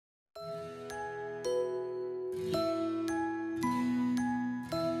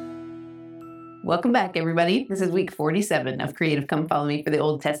Welcome back, everybody. This is week 47 of Creative Come Follow Me for the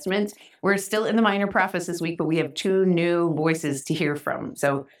Old Testament. We're still in the minor prophets this week, but we have two new voices to hear from.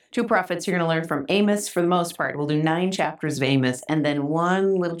 So two prophets you're going to learn from. Amos, for the most part. We'll do 9 chapters of Amos and then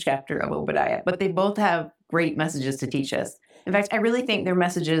one little chapter of Obadiah. But they both have great messages to teach us. In fact, I really think their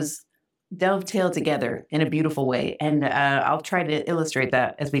messages dovetail together in a beautiful way. And I'll try to illustrate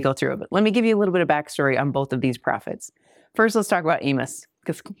that as we go through it. But let me give you a little bit of backstory on both of these prophets. First, let's talk about Amos,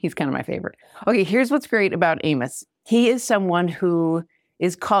 because he's kind of my favorite. Okay, here's what's great about Amos. He is someone who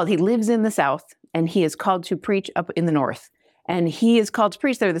is called, he lives in the south, and he is called to preach up in the north. And he is called to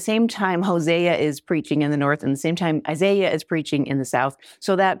preach there at the same time Hosea is preaching in the north, and the same time Isaiah is preaching in the south.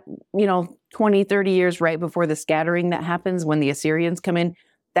 So that, 20, 30 years right before the scattering that happens when the Assyrians come in,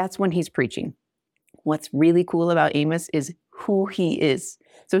 that's when he's preaching. What's really cool about Amos is who he is.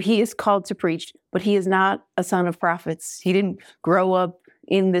 So he is called to preach, but he is not a son of prophets. He didn't grow up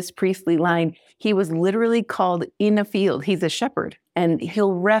in this priestly line. He was literally called in a field. He's a shepherd, and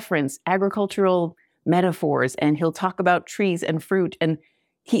he'll reference agricultural metaphors, and he'll talk about trees and fruit. And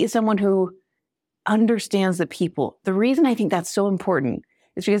he is someone who understands the people. The reason I think that's so important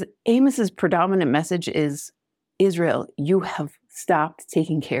is because Amos's predominant message is, Israel, you have stopped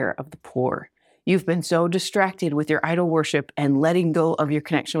taking care of the poor. You've been so distracted with your idol worship and letting go of your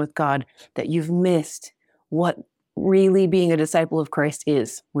connection with God that you've missed what really being a disciple of Christ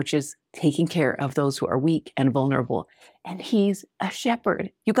is, which is taking care of those who are weak and vulnerable. And he's a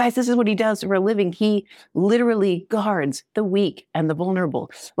shepherd. You guys, this is what he does for a living. He literally guards the weak and the vulnerable.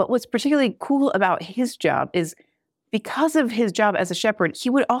 But what's particularly cool about his job is because of his job as a shepherd, he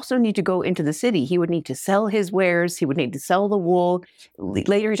would also need to go into the city. He would need to sell his wares. He would need to sell the wool.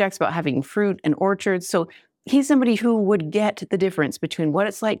 Later, he talks about having fruit and orchards. So he's somebody who would get the difference between what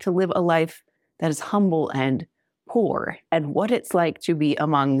it's like to live a life that is humble and poor and what it's like to be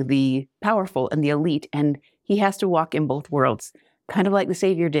among the powerful and the elite. And he has to walk in both worlds, kind of like the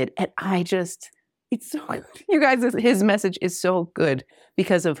Savior did. And it's so good. You guys, his message is so good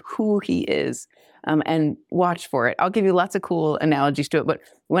because of who he is. And watch for it. I'll give you lots of cool analogies to it. But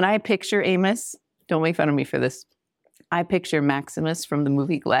when I picture Amos, don't make fun of me for this, I picture Maximus from the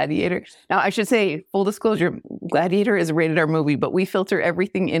movie Gladiator. Now, I should say, full disclosure, Gladiator is a rated R movie, but we filter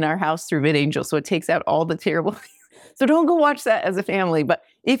everything in our house through VidAngel, so it takes out all the terrible things. So don't go watch that as a family. But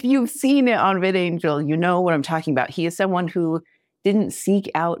if you've seen it on VidAngel, you know what I'm talking about. He is someone who didn't seek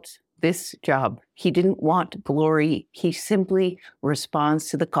out this job. He didn't want glory. He simply responds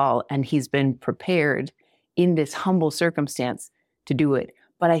to the call, and he's been prepared in this humble circumstance to do it.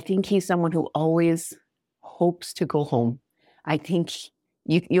 But I think he's someone who always hopes to go home. I think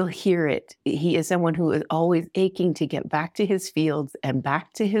you'll hear it. He is someone who is always aching to get back to his fields and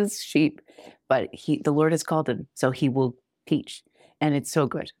back to his sheep. But the Lord has called him, so he will teach. And it's so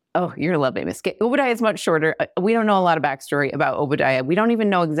good. Oh, you're going to love Amos. Obadiah is much shorter. We don't know a lot of backstory about Obadiah. We don't even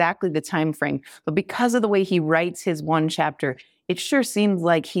know exactly the time frame. But because of the way he writes his one chapter, it sure seems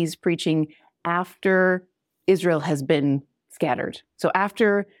like he's preaching after Israel has been scattered. So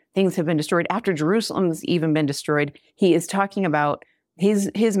after things have been destroyed, after Jerusalem's even been destroyed, he is talking about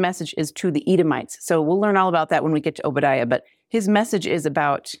his message is to the Edomites. So we'll learn all about that when we get to Obadiah. But his message is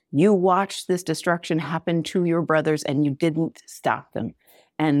about, you watched this destruction happen to your brothers and you didn't stop them.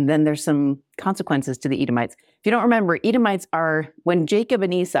 And then there's some consequences to the Edomites. If you don't remember, Edomites are when Jacob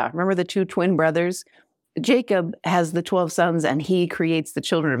and Esau, remember the two twin brothers? Jacob has the 12 sons and he creates the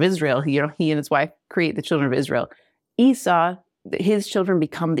children of Israel. He and his wife create the children of Israel. Esau, his children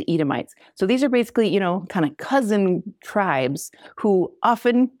become the Edomites. So these are basically, kind of cousin tribes who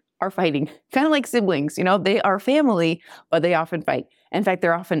often are fighting, kind of like siblings. They are family, but they often fight. In fact,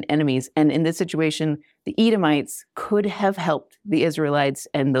 they're often enemies. And in this situation, the Edomites could have helped the Israelites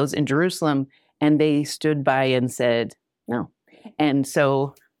and those in Jerusalem, and they stood by and said no. And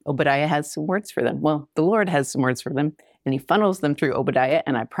so Obadiah has some words for them. Well, the Lord has some words for them, and he funnels them through Obadiah,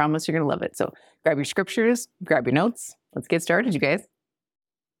 and I promise you're going to love it. So grab your scriptures, grab your notes. Let's get started, you guys.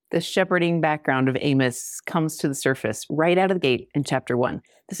 The shepherding background of Amos comes to the surface right out of the gate in chapter 1.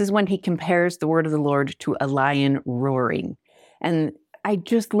 This is when he compares the word of the Lord to a lion roaring. And I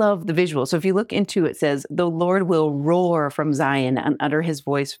just love the visual. So if you look into it, it says, the Lord will roar from Zion and utter his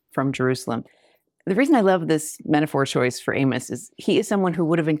voice from Jerusalem. The reason I love this metaphor choice for Amos is he is someone who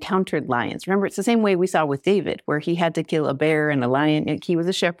would have encountered lions. Remember, it's the same way we saw with David, where he had to kill a bear and a lion. He was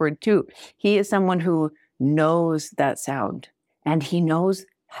a shepherd too. He is someone who knows that sound, and he knows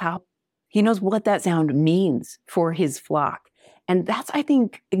what that sound means for his flock. And that's, I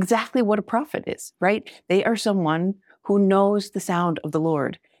think, exactly what a prophet is, right? They are someone who knows the sound of the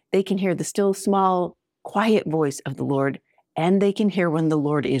Lord. They can hear the still, small, quiet voice of the Lord, and they can hear when the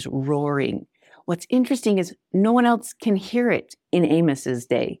Lord is roaring. What's interesting is no one else can hear it in Amos's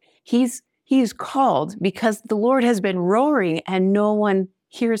day. He's called because the Lord has been roaring and no one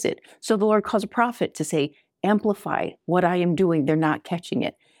hears it. So the Lord calls a prophet to say, amplify what I am doing. They're not catching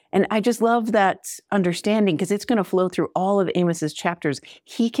it. And I just love that understanding because it's going to flow through all of Amos's chapters.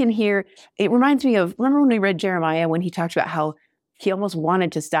 He can hear, it reminds me of, remember when we read Jeremiah when he talked about how he almost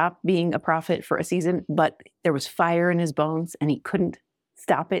wanted to stop being a prophet for a season, but there was fire in his bones and he couldn't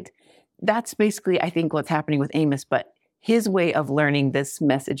stop it. That's basically, I think, what's happening with Amos. But his way of learning this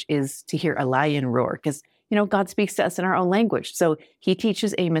message is to hear a lion roar because, God speaks to us in our own language. So he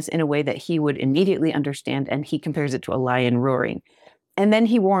teaches Amos in a way that he would immediately understand, and he compares it to a lion roaring. And then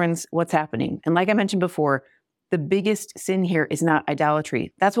he warns what's happening. And like I mentioned before, the biggest sin here is not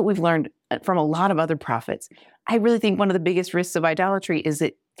idolatry. That's what we've learned from a lot of other prophets. I really think one of the biggest risks of idolatry is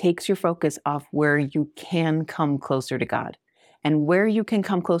it takes your focus off where you can come closer to God. And where you can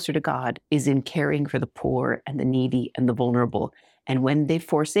come closer to God is in caring for the poor and the needy and the vulnerable. And when they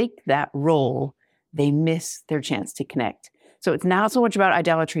forsake that role, they miss their chance to connect. So it's not so much about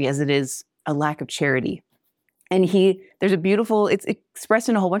idolatry as it is a lack of charity. And there's a beautiful, it's expressed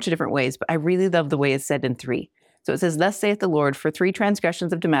in a whole bunch of different ways, but I really love the way it's said in 3. So it says, thus saith the Lord, for 3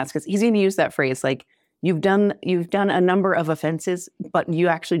 transgressions of Damascus. He's going to use that phrase like, you've done a number of offenses, but you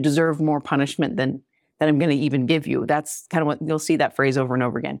actually deserve more punishment than I'm going to even give you. That's kind of what you'll see that phrase over and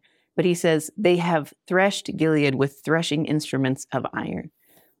over again. But he says, they have threshed Gilead with threshing instruments of iron.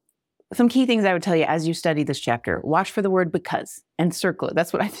 Some key things I would tell you as you study this chapter, watch for the word because and circle it.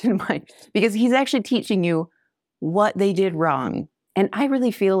 That's what I did in mine, because he's actually teaching you what they did wrong. And I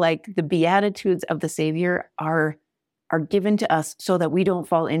really feel like the Beatitudes of the Savior are given to us so that we don't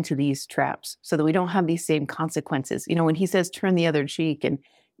fall into these traps, so that we don't have these same consequences. When he says, turn the other cheek and,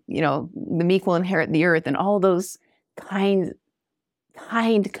 the meek will inherit the earth and all those kind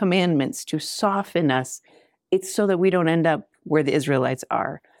commandments to soften us, it's so that we don't end up where the Israelites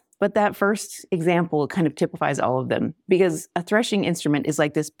are. But that first example kind of typifies all of them, because a threshing instrument is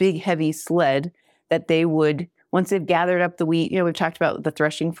like this big, heavy sled that they would, once they've gathered up the wheat, we've talked about the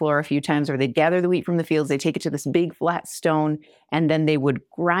threshing floor a few times, where they'd gather the wheat from the fields, they take it to this big flat stone, and then they would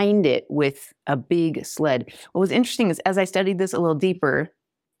grind it with a big sled. What was interesting is as I studied this a little deeper,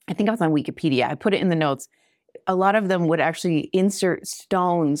 I think I was on Wikipedia, I put it in the notes, a lot of them would actually insert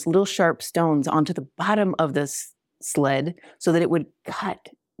stones, little sharp stones onto the bottom of this sled so that it would cut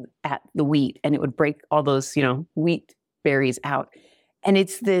at the wheat and it would break all those, wheat berries out. And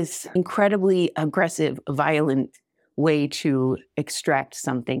it's this incredibly aggressive, violent way to extract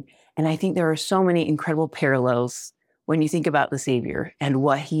something. And I think there are so many incredible parallels when you think about the Savior and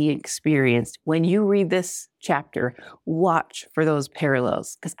what he experienced. When you read this chapter, watch for those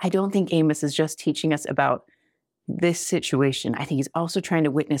parallels, because I don't think Amos is just teaching us about this situation. I think he's also trying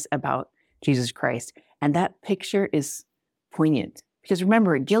to witness about Jesus Christ. And that picture is poignant. Because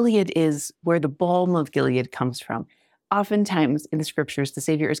remember, Gilead is where the balm of Gilead comes from. Oftentimes in the scriptures, the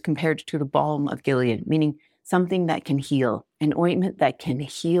Savior is compared to the balm of Gilead, meaning something that can heal, an ointment that can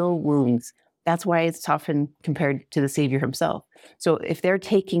heal wounds. That's why it's often compared to the Savior himself. So if they're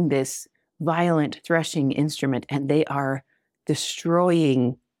taking this violent threshing instrument and they are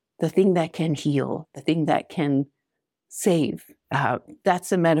destroying the thing that can heal, the thing that can save,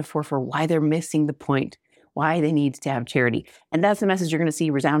 that's a metaphor for why they're missing the point, why they need to have charity. And that's the message you're going to see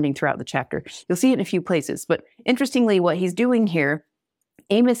resounding throughout the chapter. You'll see it in a few places. But interestingly, what he's doing here,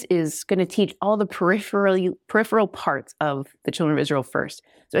 Amos is going to teach all the peripheral parts of the children of Israel first.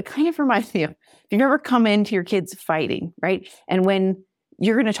 So it kind of reminds me of, if you've ever come into your kids fighting, right? And when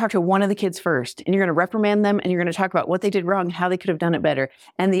you're going to talk to one of the kids first, and you're going to reprimand them, and you're going to talk about what they did wrong and how they could have done it better.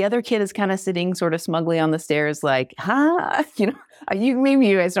 And the other kid is kind of sitting sort of smugly on the stairs like, maybe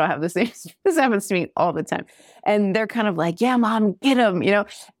you guys don't have the same. This happens to me all the time. And they're kind of like, yeah, mom, get him,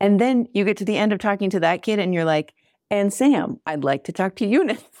 And then you get to the end of talking to that kid and you're like, and Sam, I'd like to talk to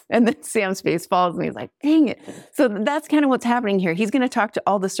Eunice. And then Sam's face falls and he's like, dang it. So that's kind of what's happening here. He's going to talk to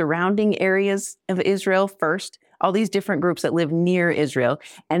all the surrounding areas of Israel first, all these different groups that live near Israel.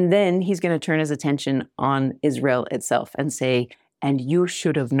 And then he's going to turn his attention on Israel itself and say, and you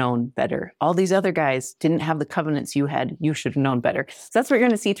should have known better. All these other guys didn't have the covenants you had. You should have known better. So that's what you're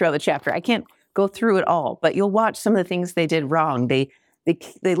going to see throughout the chapter. I can't go through it all, but you'll watch some of the things they did wrong. They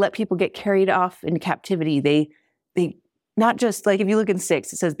let people get carried off into captivity. They not just like, if you look in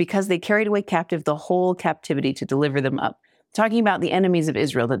 6, it says, because they carried away captive the whole captivity to deliver them up. Talking about the enemies of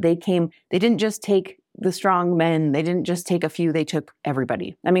Israel, that they didn't just take the strong men, they didn't just take a few, they took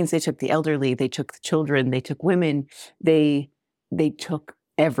everybody. That means they took the elderly, they took the children, they took women, they took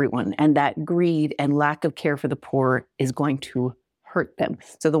everyone. And that greed and lack of care for the poor is going to hurt them.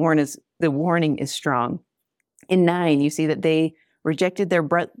 So the warning is strong. In 9, you see that they rejected their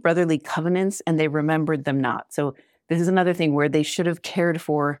brotherly covenants and they remembered them not. So this is another thing where they should have cared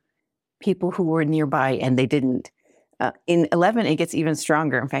for people who were nearby and they didn't. In 11, it gets even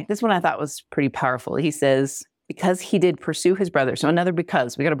stronger. In fact, this one I thought was pretty powerful. He says, because he did pursue his brother. So another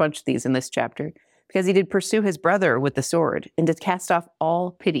because, we got a bunch of these in this chapter. Because he did pursue his brother with the sword and did cast off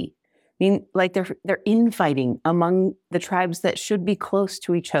all pity. I mean, like they're infighting among the tribes that should be close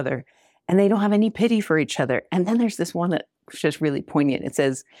to each other. And they don't have any pity for each other. And then there's this one that's just really poignant. It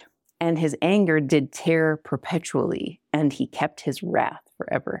says, and his anger did tear perpetually, and he kept his wrath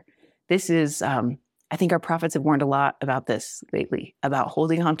forever. This is, I think our prophets have warned a lot about this lately, about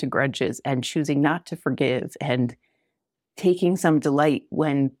holding on to grudges and choosing not to forgive and taking some delight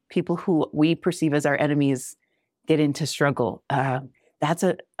when people who we perceive as our enemies get into struggle. That's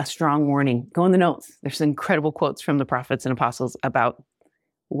a strong warning. Go in the notes. There's incredible quotes from the prophets and apostles about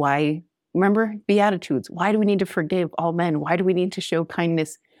why. Remember, Beatitudes. Why do we need to forgive all men? Why do we need to show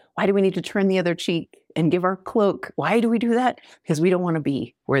kindness? Why do we need to turn the other cheek and give our cloak? Why do we do that? Because we don't want to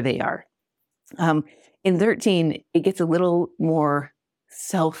be where they are. In 13, it gets a little more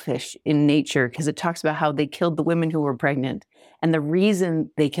selfish in nature because it talks about how they killed the women who were pregnant. And the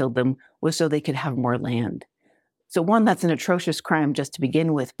reason they killed them was so they could have more land. So one, that's an atrocious crime just to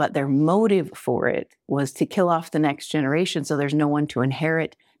begin with, but their motive for it was to kill off the next generation so there's no one to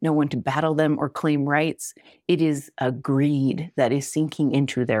inherit, no one to battle them or claim rights. It is a greed that is sinking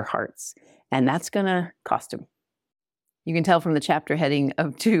into their hearts, and that's going to cost them. You can tell from the chapter heading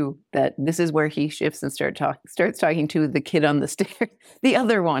of 2 that this is where he shifts and starts talking to the kid on the stairs, the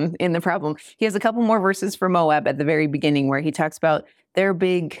other one in the problem. He has a couple more verses for Moab at the very beginning where he talks about their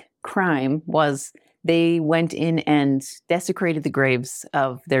big crime was they went in and desecrated the graves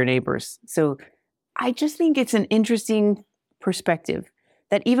of their neighbors. So I just think it's an interesting perspective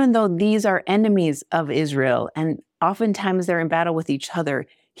that even though these are enemies of Israel and oftentimes they're in battle with each other,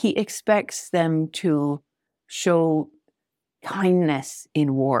 he expects them to show kindness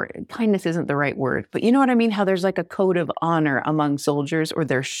in war. Kindness isn't the right word, but you know what I mean? How there's like a code of honor among soldiers, or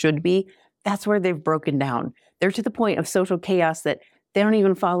there should be. That's where they've broken down. They're to the point of social chaos that they don't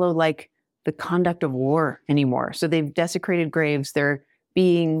even follow like the conduct of war anymore. So they've desecrated graves. They're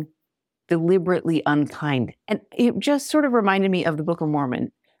being deliberately unkind. And it just sort of reminded me of the Book of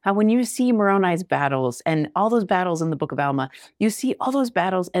Mormon, how when you see Moroni's battles and all those battles in the Book of Alma, you see all those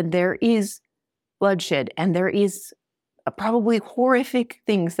battles and there is bloodshed and there is probably horrific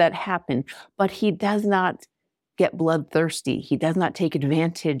things that happen, but he does not get bloodthirsty. He does not take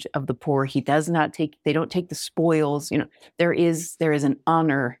advantage of the poor. They don't take the spoils. You know, there is an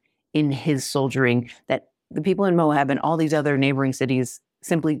honor in his soldiering that the people in Moab and all these other neighboring cities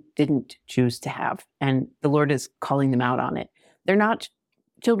simply didn't choose to have. And the Lord is calling them out on it. They're not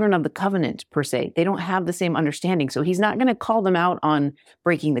children of the covenant per se. They don't have the same understanding. So he's not going to call them out on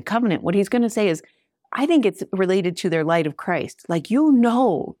breaking the covenant. What he's going to say is, I think it's related to their light of Christ. Like,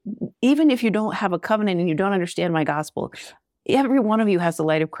 even if you don't have a covenant and you don't understand my gospel, every one of you has the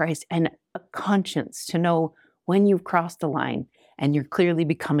light of Christ and a conscience to know when you've crossed the line and you're clearly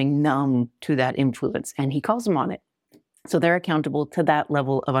becoming numb to that influence. And he calls them on it. So they're accountable to that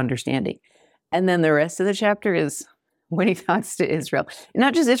level of understanding. And then the rest of the chapter is when he talks to Israel.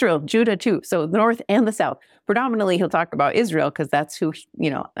 Not just Israel, Judah too. So the north and the south. Predominantly, he'll talk about Israel because that's who,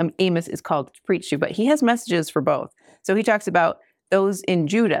 Amos is called to preach to. But he has messages for both. So he talks about those in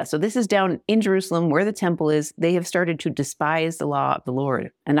Judah. So this is down in Jerusalem where the temple is. They have started to despise the law of the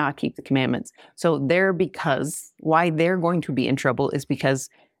Lord and not keep the commandments. So why they're going to be in trouble is because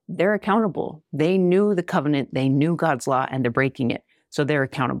they're accountable. They knew the covenant. They knew God's law and they're breaking it. So they're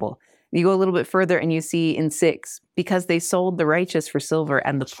accountable. You go a little bit further and you see in 6, because they sold the righteous for silver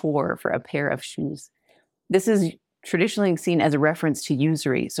and the poor for a pair of shoes. This is traditionally seen as a reference to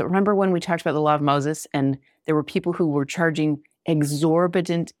usury. So remember when we talked about the law of Moses and there were people who were charging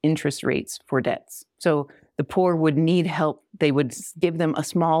exorbitant interest rates for debts. So the poor would need help. They would give them a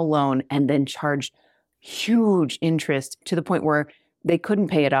small loan and then charge huge interest to the point where they couldn't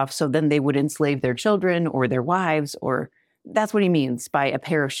pay it off. So then they would enslave their children or their wives, or that's what he means by a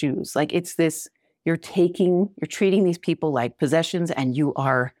pair of shoes. Like it's this, you're treating these people like possessions and you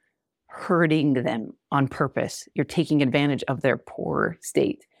are hurting them on purpose. You're taking advantage of their poor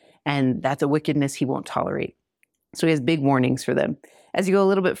state. And that's a wickedness he won't tolerate. So he has big warnings for them. As you go a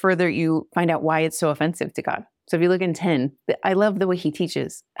little bit further, you find out why it's so offensive to God. So if you look in 10, I love the way he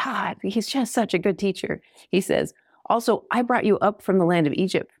teaches. He's just such a good teacher. He says, also, I brought you up from the land of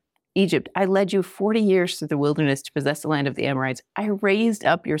Egypt. I led you 40 years through the wilderness to possess the land of the Amorites. I raised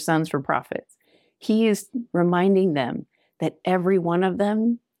up your sons for prophets. He is reminding them that every one of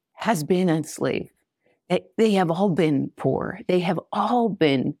them has been enslaved. They have all been poor. They have all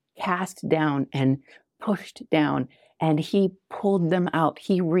been cast down and pushed down. And he pulled them out.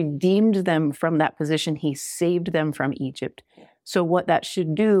 He redeemed them from that position. He saved them from Egypt. So what that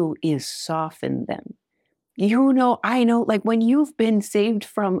should do is soften them. I know, like when you've been saved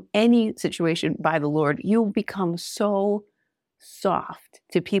from any situation by the Lord, you'll become so soft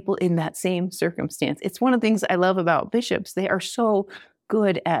to people in that same circumstance. It's one of the things I love about bishops. They are so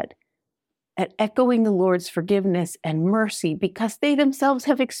good at echoing the Lord's forgiveness and mercy because they themselves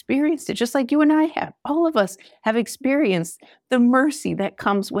have experienced it, just like you and I have. All of us have experienced the mercy that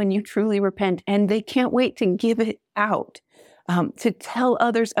comes when you truly repent, and they can't wait to give it out, to tell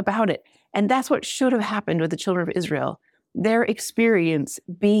others about it. And that's what should have happened with the children of Israel. Their experience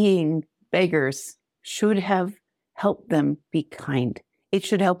being beggars should have helped them be kind. It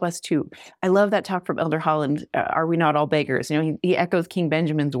should help us too. I love that talk from Elder Holland. Are we not all beggars? He echoes King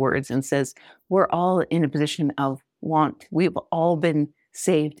Benjamin's words and says, we're all in a position of want. We've all been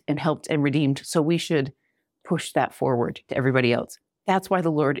saved and helped and redeemed. So we should push that forward to everybody else. That's why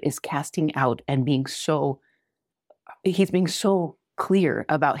the Lord is casting out and he's being so clear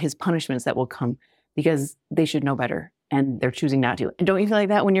about his punishments that will come, because they should know better and they're choosing not to. And don't you feel like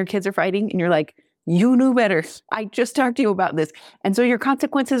that when your kids are fighting and you're like, you knew better. I just talked to you about this. And so your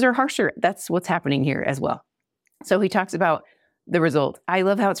consequences are harsher. That's what's happening here as well. So he talks about the result. I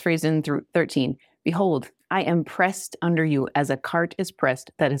love how it's phrased in 13. Behold, I am pressed under you as a cart is pressed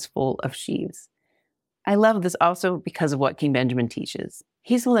that is full of sheaves. I love this also because of what King Benjamin teaches.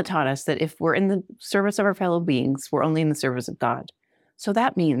 He's the one that taught us that if we're in the service of our fellow beings, we're only in the service of God. So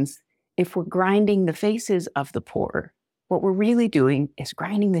that means if we're grinding the faces of the poor, what we're really doing is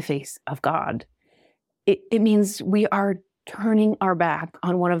grinding the face of God. It means we are turning our back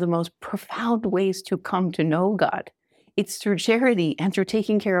on one of the most profound ways to come to know God. It's through charity and through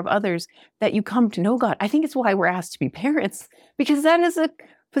taking care of others that you come to know God. I think it's why we're asked to be parents, because that is a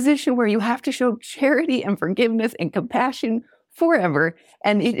position where you have to show charity and forgiveness and compassion forever.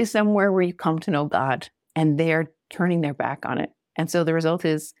 And it is somewhere where you come to know God, and they're turning their back on it. And so the result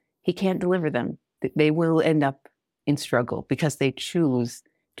is he can't deliver them. They will end up in struggle because they choose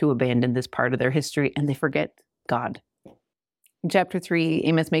to abandon this part of their history and they forget God. In chapter 3,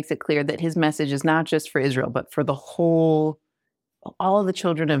 Amos makes it clear that his message is not just for Israel, but for all the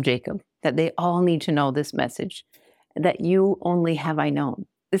children of Jacob, that they all need to know this message, that you only have I known.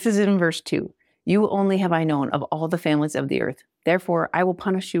 This is in verse 2. You only have I known of all the families of the earth. Therefore, I will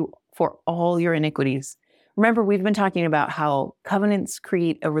punish you for all your iniquities. Remember, we've been talking about how covenants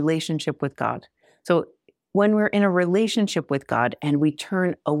create a relationship with God. So when we're in a relationship with God and we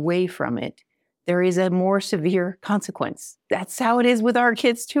turn away from it, there is a more severe consequence. That's how it is with our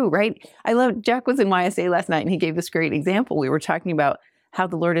kids too, right? Jack was in YSA last night and he gave this great example. We were talking about how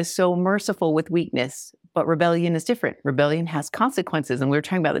the Lord is so merciful with weakness, but rebellion is different. Rebellion has consequences, and we were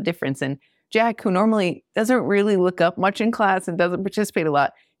talking about the difference. And Jack, who normally doesn't really look up much in class and doesn't participate a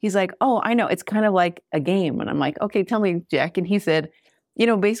lot, he's like, oh, I know, it's kind of like a game. And I'm like, okay, tell me, Jack. And he said,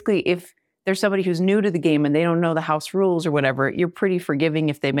 basically if there's somebody who's new to the game and they don't know the house rules or whatever, you're pretty forgiving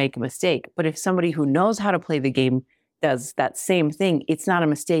if they make a mistake. But if somebody who knows how to play the game does that same thing, it's not a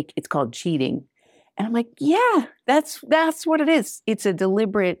mistake. It's called cheating. And I'm like, yeah, that's what it is. It's a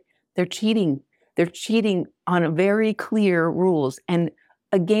deliberate, they're cheating. They're cheating on very clear rules and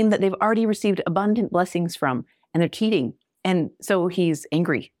a game that they've already received abundant blessings from, and they're cheating. And so he's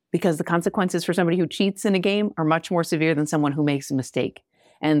angry because the consequences for somebody who cheats in a game are much more severe than someone who makes a mistake.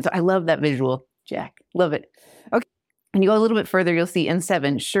 And so I love that visual, Jack. Love it. Okay. And you go a little bit further, you'll see in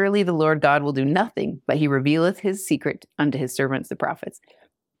 7, surely the Lord God will do nothing, but he revealeth his secret unto his servants, the prophets.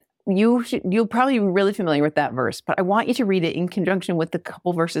 You'll probably be really familiar with that verse, but I want you to read it in conjunction with the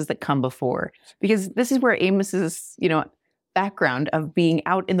couple verses that come before, because this is where Amos's, background of being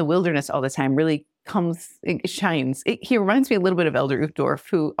out in the wilderness all the time really shines. He reminds me a little bit of Elder Uchtdorf,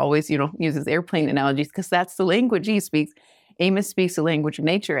 who always, uses airplane analogies because that's the language he speaks. Amos speaks the language of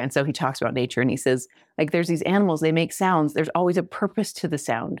nature. And so he talks about nature and he says, like, there's these animals, they make sounds. There's always a purpose to the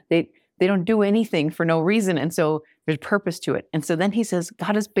sound. They don't do anything for no reason. And so there's purpose to it. And so then he says,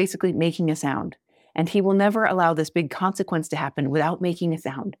 God is basically making a sound, and he will never allow this big consequence to happen without making a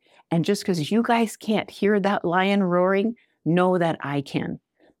sound. And just because you guys can't hear that lion roaring, know that I can.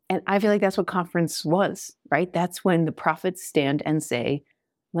 And I feel like that's what conference was, right? That's when the prophets stand and say,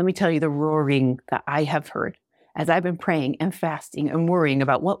 let me tell you the roaring that I have heard. As I've been praying and fasting and worrying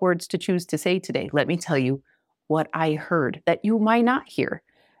about what words to choose to say today, let me tell you what I heard that you might not hear.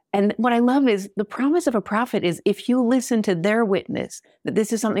 And what I love is the promise of a prophet is if you listen to their witness, that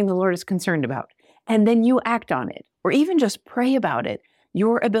this is something the Lord is concerned about, and then you act on it, or even just pray about it,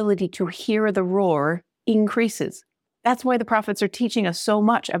 your ability to hear the roar increases. That's why the prophets are teaching us so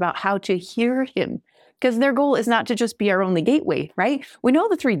much about how to hear him, because their goal is not to just be our only gateway, right? We know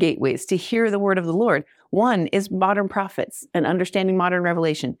the three gateways to hear the word of the Lord. One is modern prophets and understanding modern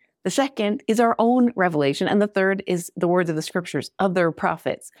revelation. The second is our own revelation. And the third is the words of the scriptures, other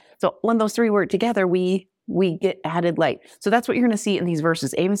prophets. So when those three work together, we get added light. So that's what you're going to see in these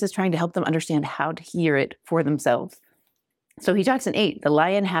verses. Amos is trying to help them understand how to hear it for themselves. So he talks in 8, the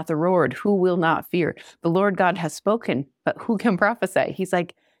lion hath roared, who will not fear? The Lord God has spoken, but who can prophesy? He's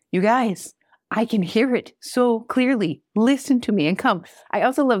like, you guys, I can hear it so clearly. Listen to me and come. I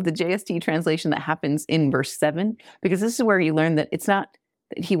also love the JST translation that happens in verse 7, because this is where you learn that it's not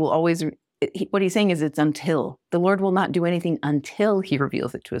that he will always, what he's saying is it's until. The Lord will not do anything until he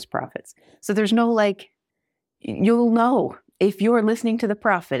reveals it to his prophets. So there's no you'll know if you're listening to the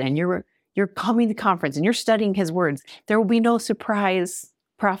prophet and you're coming to conference and you're studying his words, there will be no surprise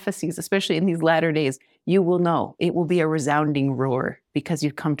prophecies, especially in these latter days. You will know. It will be a resounding roar because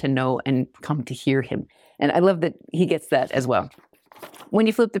you've come to know and come to hear him. And I love that he gets that as well. When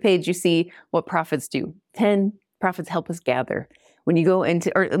you flip the page, you see what prophets do. 10 prophets help us gather. When you go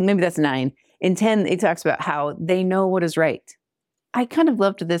into, or maybe that's 9. In 10, it talks about how they know what is right. I kind of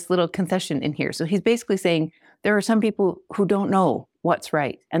loved this little concession in here. So he's basically saying there are some people who don't know what's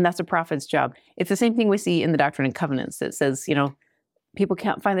right, and that's a prophet's job. It's the same thing we see in the Doctrine and Covenants that says, people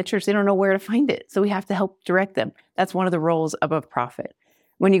can't find the church. They don't know where to find it. So we have to help direct them. That's one of the roles of a prophet.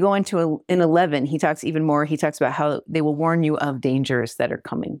 When you go into in 11, he talks even more. He talks about how they will warn you of dangers that are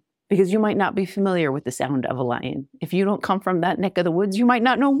coming, because you might not be familiar with the sound of a lion. If you don't come from that neck of the woods, you might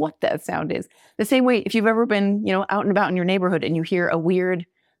not know what that sound is. The same way, if you've ever been, out and about in your neighborhood and you hear a weird,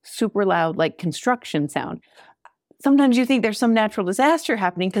 super loud, construction sound, sometimes you think there's some natural disaster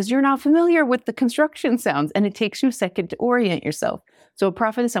happening because you're not familiar with the construction sounds, and it takes you a second to orient yourself. So a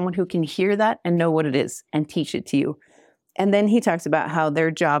prophet is someone who can hear that and know what it is and teach it to you. And then he talks about how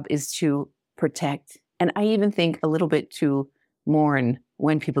their job is to protect, and I even think a little bit to mourn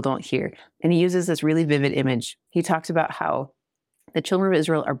when people don't hear. And he uses this really vivid image. He talks about how the children of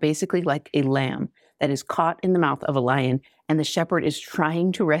Israel are basically like a lamb that is caught in the mouth of a lion, and the shepherd is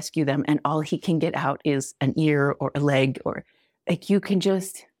trying to rescue them, and all he can get out is an ear or a leg, or you can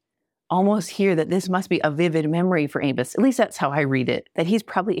just almost hear that this must be a vivid memory for Amos. At least that's how I read it, that he's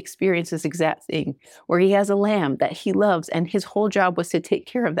probably experienced this exact thing where he has a lamb that he loves, and his whole job was to take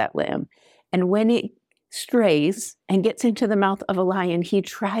care of that lamb. And when it strays and gets into the mouth of a lion, he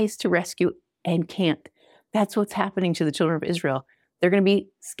tries to rescue and can't. That's what's happening to the children of Israel. They're going to be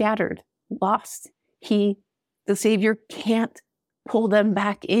scattered, lost. The Savior can't pull them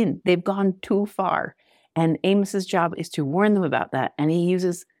back in. They've gone too far. And Amos's job is to warn them about that. And he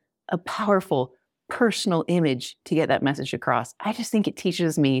uses a powerful personal image to get that message across. I just think it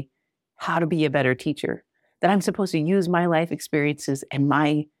teaches me how to be a better teacher, that I'm supposed to use my life experiences and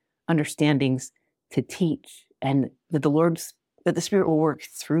my understandings to teach, and that the Spirit will work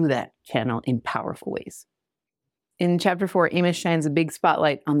through that channel in powerful ways. In chapter 4, Amos shines a big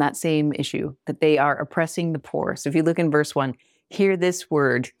spotlight on that same issue, that they are oppressing the poor. So if you look in verse 1, hear this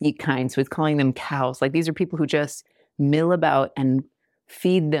word, ye kind. So he's calling them cows. These are people who just mill about and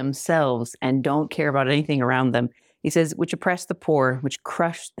feed themselves and don't care about anything around them. He says, which oppress the poor, which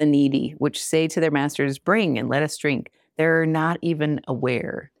crush the needy, which say to their masters, bring and let us drink. They're not even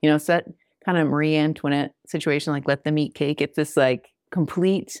aware. It's that kind of Marie Antoinette situation, let them eat cake. It's this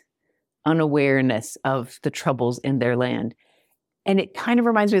complete unawareness of the troubles in their land. And it kind of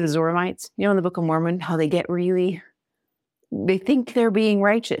reminds me of the Zoramites, in the Book of Mormon, how they get they think they're being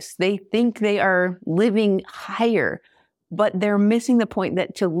righteous. They think they are living higher, but they're missing the point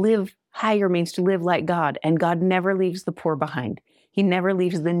that to live higher means to live like God, and God never leaves the poor behind. He never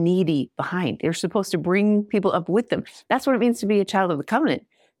leaves the needy behind. They're supposed to bring people up with them. That's what it means to be a child of the covenant.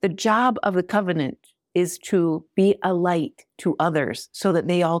 The job of the covenant is to be a light to others so that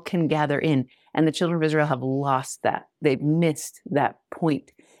they all can gather in. And the children of Israel have lost that. They've missed that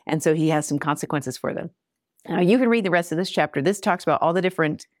point. And so he has some consequences for them. Now you can read the rest of this chapter. This talks about all the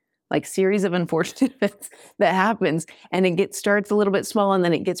different series of unfortunate events that happens. And it starts a little bit small, and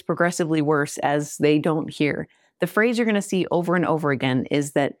then it gets progressively worse as they don't hear. The phrase you're going to see over and over again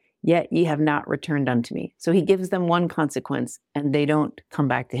is that, yet ye have not returned unto me. So he gives them one consequence and they don't come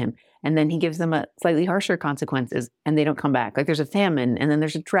back to him. And then he gives them a slightly harsher consequences and they don't come back. There's a famine, and then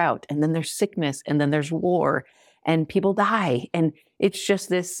there's a drought, and then there's sickness, and then there's war, and people die. And it's just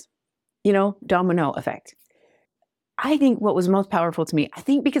this, domino effect. I think what was most powerful to me,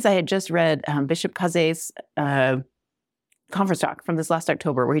 because I had just read Bishop Kaze's conference talk from this last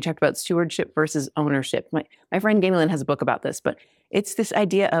October where he talked about stewardship versus ownership. My friend Galen has a book about this, but it's this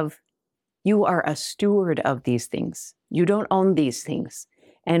idea of you are a steward of these things. You don't own these things.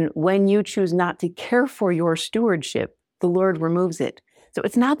 And when you choose not to care for your stewardship, the Lord removes it. So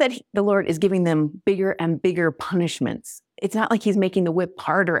it's not that the Lord is giving them bigger and bigger punishments. It's not like he's making the whip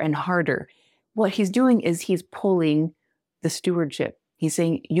harder and harder. What he's doing is he's pulling the stewardship. He's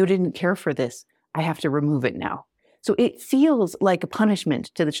saying, you didn't care for this. I have to remove it now. So it feels like a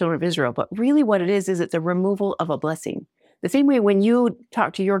punishment to the children of Israel, but really what it is it's a removal of a blessing. The same way when you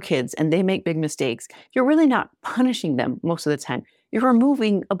talk to your kids and they make big mistakes, you're really not punishing them most of the time. You're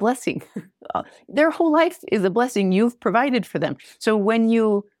removing a blessing. Their whole life is a blessing you've provided for them. So when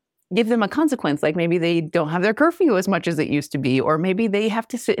you give them a consequence, like maybe they don't have their curfew as much as it used to be, or maybe they have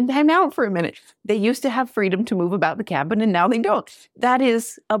to sit in timeout for a minute. They used to have freedom to move about the cabin and now they don't. That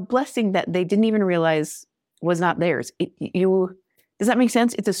is a blessing that they didn't even realize was not theirs. Does that make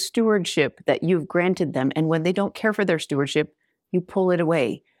sense? It's a stewardship that you've granted them. And when they don't care for their stewardship, you pull it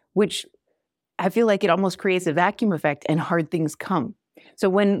away, which I feel like it almost creates a vacuum effect and hard things come. So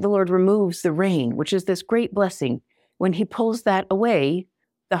when the Lord removes the rain, which is this great blessing, when he pulls that away,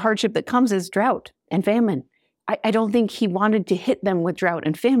 the hardship that comes is drought and famine. I don't think he wanted to hit them with drought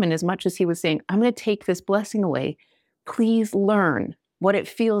and famine as much as he was saying, I'm going to take this blessing away. Please learn what it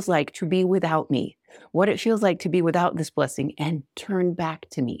feels like to be without me, what it feels like to be without this blessing, and turn back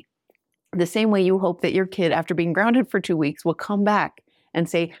to me. The same way you hope that your kid, after being grounded for 2 weeks, will come back and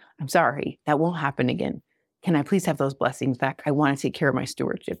say, I'm sorry, that won't happen again. Can I please have those blessings back? I want to take care of my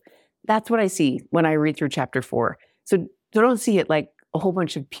stewardship. That's what I see when I read through chapter 4. So don't see it like a whole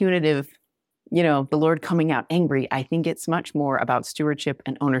bunch of punitive, the Lord coming out angry. I think it's much more about stewardship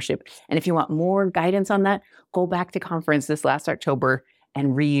and ownership. And if you want more guidance on that, go back to conference this last October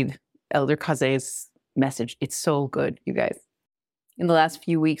and read Elder Kaze's message. It's so good, you guys. In the last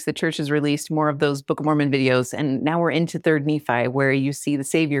few weeks, the church has released more of those Book of Mormon videos, and now we're into 3rd Nephi, where you see the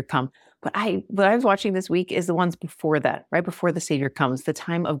Savior come. But what I was watching this week is the ones before that, right before the Savior comes, the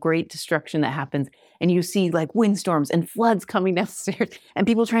time of great destruction that happens, and you see like windstorms and floods coming downstairs, and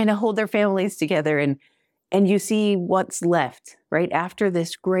people trying to hold their families together, and you see what's left, right after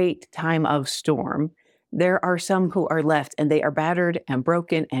this great time of storm. There are some who are left, and they are battered and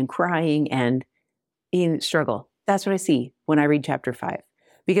broken and crying and in struggle. That's what I see when I read chapter 5.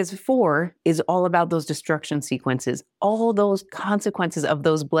 Because 4 is all about those destruction sequences. All those consequences of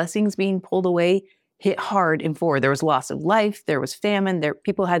those blessings being pulled away hit hard in 4. There was loss of life. There was famine.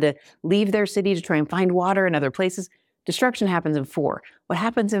 People had to leave their city to try and find water in other places. Destruction happens in 4. What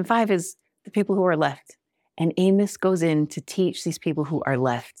happens in 5 is the people who are left. And Amos goes in to teach these people who are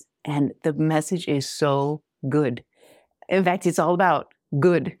left. And the message is so good. In fact, it's all about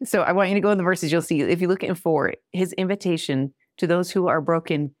good. So I want you to go in the verses. You'll see, if you look in 4, his invitation to those who are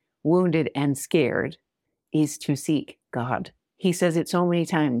broken, wounded, and scared is to seek God. He says it so many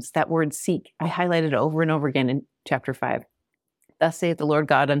times. That word seek, I highlighted it over and over again in chapter 5. Thus saith the Lord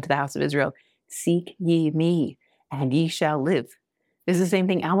God unto the house of Israel, seek ye me, and ye shall live. This is the same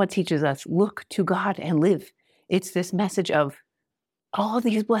thing Alma teaches us. Look to God and live. It's this message of all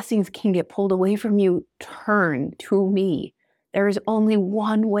these blessings can get pulled away from you. Turn to me. There is only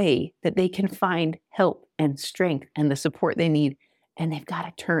one way that they can find help and strength and the support they need, and they've got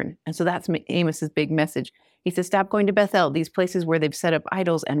to turn. And so that's Amos's big message. He says, stop going to Bethel, these places where they've set up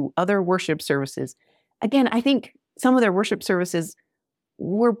idols and other worship services. Again, I think some of their worship services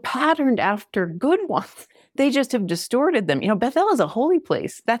were patterned after good ones. They just have distorted them. Bethel is a holy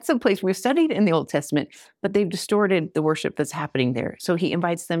place. That's a place we've studied in the Old Testament, but they've distorted the worship that's happening there. So he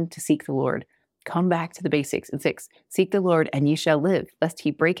invites them to seek the Lord. Come back to the basics. In 6, seek the Lord and ye shall live, lest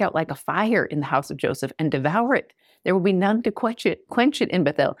he break out like a fire in the house of Joseph and devour it. There will be none to quench it in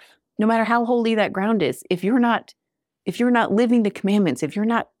Bethel. No matter how holy that ground is, if you're not living the commandments, if you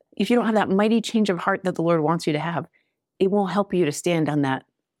don't have that mighty change of heart that the Lord wants you to have, it won't help you to stand on that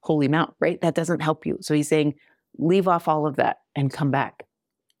holy mount, right? That doesn't help you. So he's saying, leave off all of that and come back.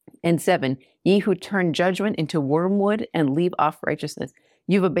 And 7, ye who turn judgment into wormwood and leave off righteousness.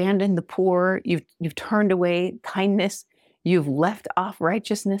 You've abandoned the poor. You've turned away kindness. You've left off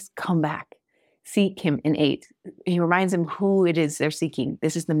righteousness. Come back. Seek him in 8. He reminds them who it is they're seeking.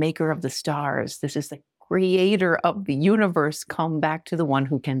 This is the maker of the stars. This is the creator of the universe. Come back to the one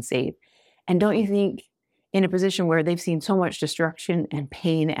who can save. And don't you think in a position where they've seen so much destruction and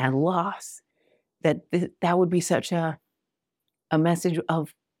pain and loss, that that would be such a message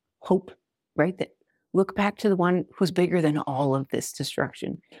of hope, right? That look back to the one who's bigger than all of this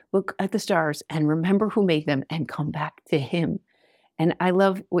destruction. Look at the stars and remember who made them and come back to him. And I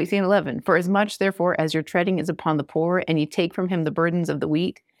love what you see in 11. For as much, therefore, as your treading is upon the poor, and you take from him the burdens of the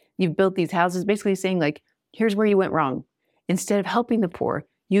wheat, you've built these houses, basically saying, like, here's where you went wrong. Instead of helping the poor,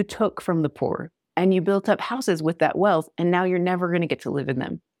 you took from the poor, and you built up houses with that wealth, and now you're never going to get to live in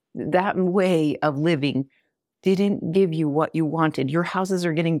them. That way of living didn't give you what you wanted. Your houses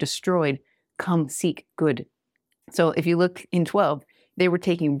are getting destroyed. Come seek good. So if you look in 12, they were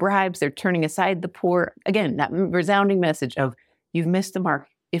taking bribes. They're turning aside the poor. Again, that resounding message of, you've missed the mark.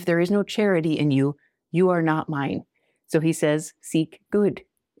 If there is no charity in you, you are not mine. So he says, seek good.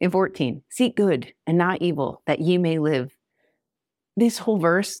 In 14, seek good and not evil, that ye may live. This whole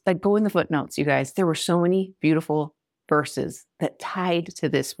verse, like, go in the footnotes, you guys. There were so many beautiful verses that tied to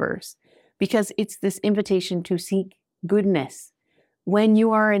this verse, because it's this invitation to seek goodness. When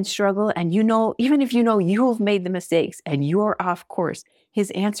you are in struggle and you know, even if you know you've made the mistakes and you're off course, his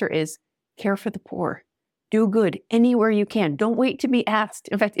answer is care for the poor. Do good anywhere you can. Don't wait to be asked.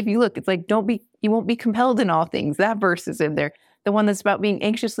 In fact, if you look, it's like, you won't be compelled in all things. That verse is in there. The one that's about being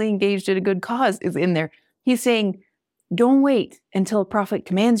anxiously engaged in a good cause is in there. He's saying, don't wait until a prophet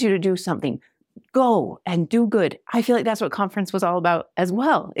commands you to do something. Go and do good. I feel like that's what conference was all about as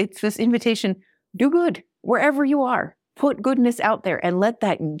well. It's this invitation, do good wherever you are. Put goodness out there and let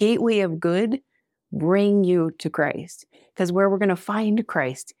that gateway of good bring you to Christ. Because where we're going to find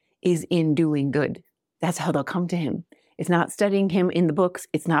Christ is in doing good. That's how they'll come to him. It's not studying him in the books.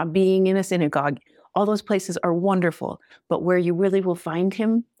 It's not being in a synagogue. All those places are wonderful. But where you really will find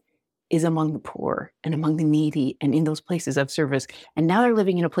him is among the poor and among the needy and in those places of service. And now they're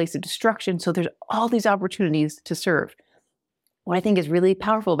living in a place of destruction. So there's all these opportunities to serve. What I think is really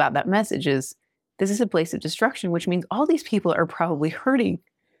powerful about that message is this is a place of destruction, which means all these people are probably hurting.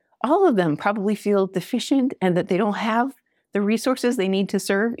 All of them probably feel deficient and that they don't have the resources they need to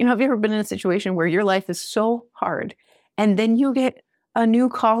serve. You know, have you ever been in a situation where your life is so hard and then you get a new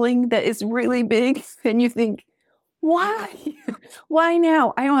calling that is really big and you think, why? Why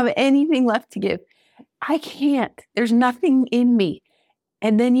now? I don't have anything left to give. I can't. There's nothing in me.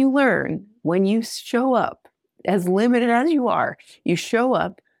 And then you learn when you show up, as limited as you are, you show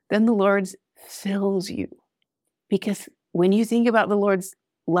up, then the Lord fills you. Because when you think about the Lord's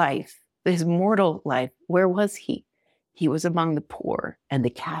life, his mortal life, where was he? He was among the poor and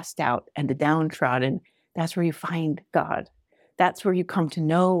the cast out and the downtrodden. That's where you find God. That's where you come to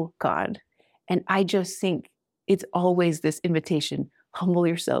know God. And I just think it's always this invitation, humble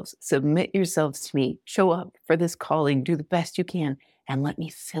yourselves, submit yourselves to me, show up for this calling, do the best you can, and let me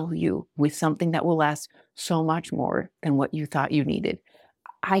fill you with something that will last so much more than what you thought you needed.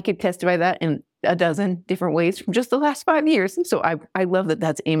 I could testify that in a dozen different ways from just the last 5 years. And so I love that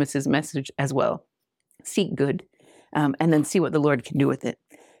that's Amos's message as well. Seek good, and then see what the Lord can do with it.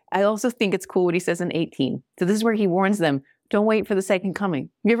 I also think it's cool what he says in 18. So this is where he warns them, don't wait for the second coming.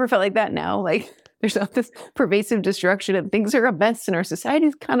 You ever felt like that now? Like there's all this pervasive destruction and things are a mess and our society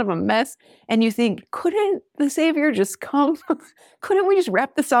is kind of a mess. And you think, couldn't the Savior just come? Couldn't we just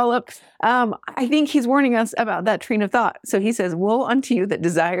wrap this all up? I think he's warning us about that train of thought. So he says, woe unto you that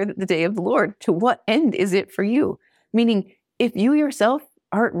desire the day of the Lord. To what end is it for you? Meaning, if you yourself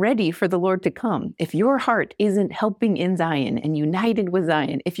aren't ready for the Lord to come, if your heart isn't helping in Zion and united with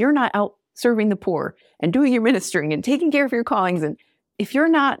Zion, if you're not out serving the poor and doing your ministering and taking care of your callings, and if you're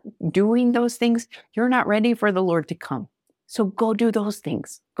not doing those things, you're not ready for the Lord to come. So go do those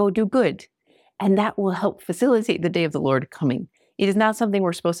things. Go do good. And that will help facilitate the day of the Lord coming. It is not something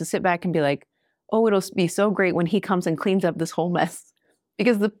we're supposed to sit back and be like, oh, it'll be so great when he comes and cleans up this whole mess.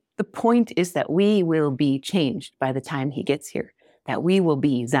 Because the point is that we will be changed by the time he gets here, that we will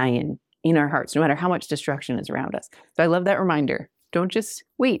be Zion in our hearts, no matter how much destruction is around us. So I love that reminder. Don't just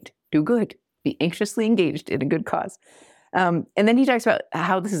wait. Do good. Be anxiously engaged in a good cause. And then he talks about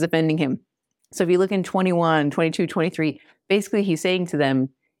how this is offending him. So if you look in 21, 22, 23, basically he's saying to them,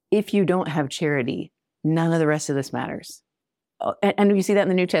 if you don't have charity, none of the rest of this matters. And you see that in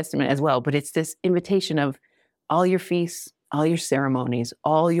the New Testament as well, but it's this invitation of all your feasts, all your ceremonies,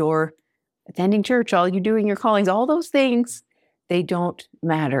 all your attending church, all you doing your callings, all those things, they don't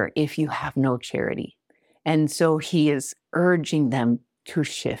matter if you have no charity. And so he is urging them to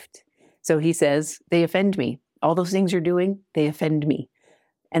shift. So he says, they offend me. All those things you're doing, they offend me.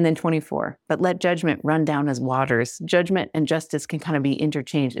 And then 24, but let judgment run down as waters. Judgment and justice can kind of be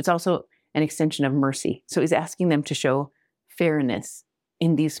interchanged. It's also an extension of mercy. So he's asking them to show fairness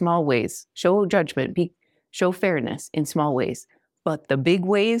in these small ways. Show judgment, show fairness in small ways. But the big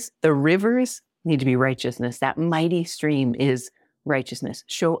ways, the rivers, need to be righteousness. That mighty stream is righteousness.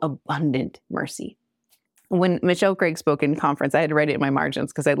 Show abundant mercy. When Michelle Craig spoke in conference, I had to write it in my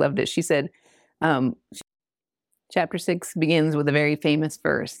margins because I loved it. She said, Chapter 6 begins with a very famous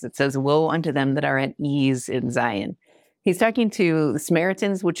verse. It says, "Woe unto them that are at ease in Zion." He's talking to the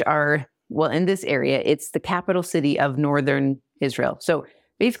Samaritans, which are, well, in this area, it's the capital city of northern Israel. So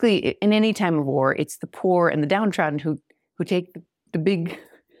basically, in any time of war, it's the poor and the downtrodden who take the big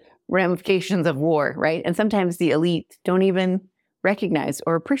ramifications of war, right? And sometimes the elite don't even recognize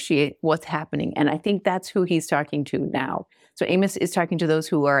or appreciate what's happening. And I think that's who he's talking to now. So Amos is talking to those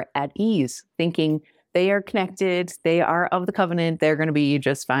who are at ease, thinking they are connected, they are of the covenant, they're going to be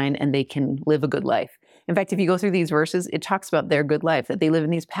just fine, and they can live a good life. In fact, if you go through these verses, it talks about their good life, that they live in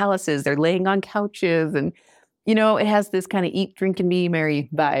these palaces, they're laying on couches, and, it has this kind of eat, drink, and be merry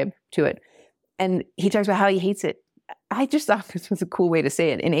vibe to it. And he talks about how he hates it. I just thought this was a cool way to say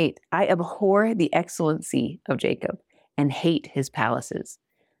it. In 8, I abhor the excellency of Jacob and hate his palaces.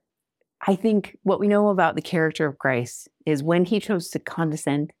 I think what we know about the character of Christ is when he chose to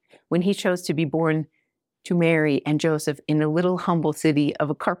condescend, when he chose to be born to Mary and Joseph in a little humble city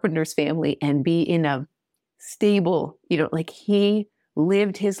of a carpenter's family and be in a stable, he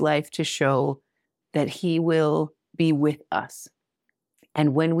lived his life to show that he will be with us.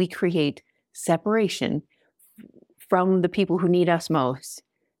 And when we create separation from the people who need us most,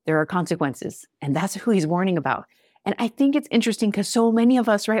 there are consequences. And that's who he's warning about. And I think it's interesting because so many of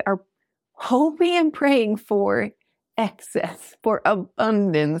us, right, are hoping and praying for excess, for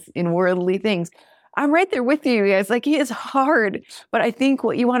abundance in worldly things. I'm right there with you guys. Like, it is hard. But I think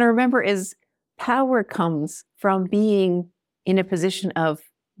what you want to remember is power comes from being in a position of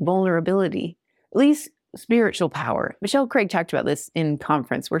vulnerability, at least spiritual power. Michelle Craig talked about this in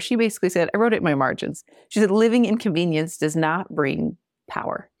conference, where she basically said, I wrote it in my margins. She said, living in convenience does not bring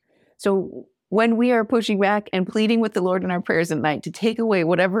power. So when we are pushing back and pleading with the Lord in our prayers at night to take away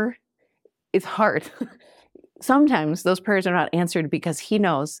whatever is hard, sometimes those prayers are not answered because he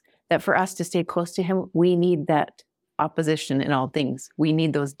knows that for us to stay close to him, we need that opposition in all things. We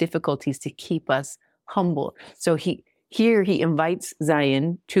need those difficulties to keep us humble. So he invites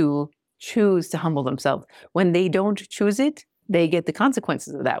Zion to choose to humble themselves. When they don't choose it, they get the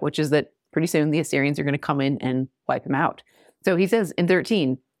consequences of that, which is that pretty soon the Assyrians are going to come in and wipe them out. So he says in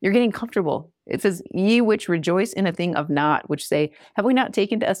 13, you're getting comfortable. It says, ye which rejoice in a thing of naught, which say, have we not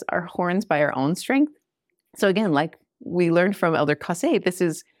taken to us our horns by our own strength? So again, like we learned from Elder Casse, this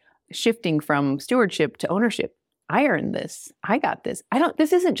is shifting from stewardship to ownership. I earned this. I got this.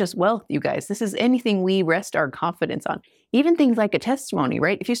 This isn't just wealth, you guys. This is anything we rest our confidence on. Even things like a testimony,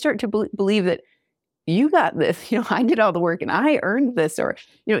 right? If you start to believe that you got this, I did all the work and I earned this, or,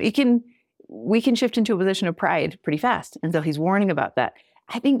 we can shift into a position of pride pretty fast. And so he's warning about that.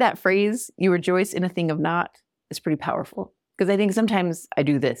 I think that phrase, you rejoice in a thing of naught, is pretty powerful. Because I think sometimes I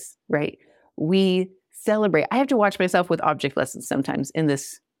do this, right? We celebrate. I have to watch myself with object lessons sometimes in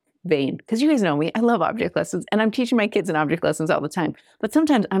this vein, because you guys know me, I love object lessons, and I'm teaching my kids in object lessons all the time. But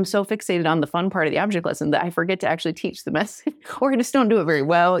sometimes I'm so fixated on the fun part of the object lesson that I forget to actually teach the message, or I just don't do it very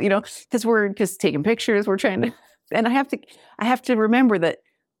well, because we're just taking pictures, we're trying to, and I have to remember that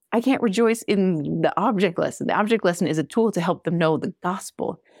I can't rejoice in the object lesson. The object lesson is a tool to help them know the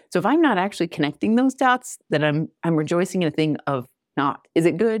gospel. So if I'm not actually connecting those dots, then I'm rejoicing in a thing of naught. Is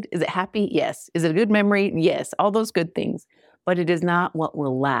it good? Is it happy? Yes. Is it a good memory? Yes. All those good things. But it is not what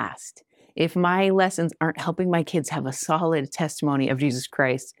will last. If my lessons aren't helping my kids have a solid testimony of Jesus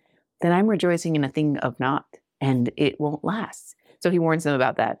Christ, then I'm rejoicing in a thing of naught, and it won't last. So he warns them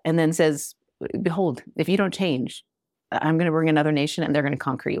about that, and then says, behold, if you don't change, I'm going to bring another nation and they're going to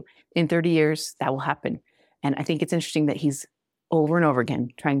conquer you. In 30 years, that will happen. And I think it's interesting that he's over and over again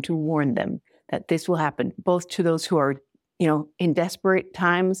trying to warn them that this will happen, both to those who are in desperate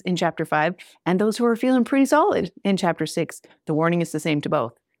times in chapter 5, and those who are feeling pretty solid in chapter 6. The warning is the same to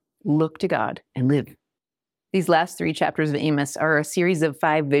both. Look to God and live. These last 3 chapters of Amos are a series of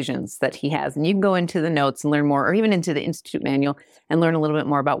 5 visions that he has. And you can go into the notes and learn more, or even into the Institute manual and learn a little bit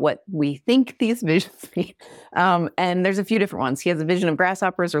more about what we think these visions mean. And there's a few different ones. He has a vision of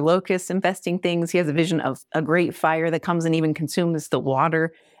grasshoppers or locusts infesting things. He has a vision of a great fire that comes and even consumes the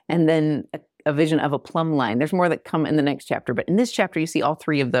water. And then a vision of a plumb line. There's more that come in the next chapter, but in this chapter, you see all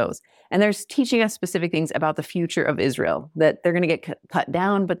 3 of those. And there's teaching us specific things about the future of Israel, that they're going to get cut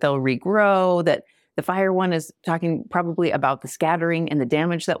down, but they'll regrow, that the fire one is talking probably about the scattering and the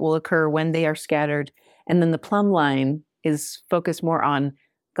damage that will occur when they are scattered. And then the plumb line is focused more on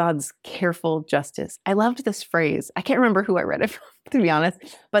God's careful justice. I loved this phrase. I can't remember who I read it from, to be honest,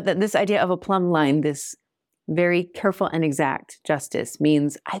 but that this idea of a plumb line, this very careful and exact justice,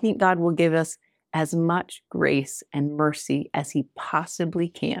 means I think God will give us as much grace and mercy as he possibly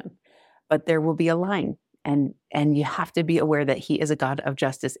can. But there will be a line. and you have to be aware that he is a God of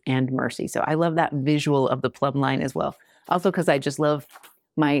justice and mercy. So I love that visual of the plumb line as well. Also, because I just love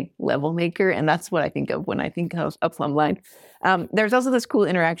my level maker, and that's what I think of when I think of a plumb line. There's also this cool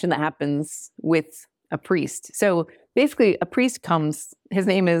interaction that happens with a priest. So basically, a priest comes, his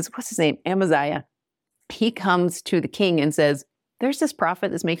name is, what's his name? Amaziah. He comes to the king and says, there's this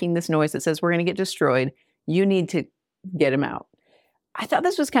prophet that's making this noise that says we're going to get destroyed. You need to get him out. I thought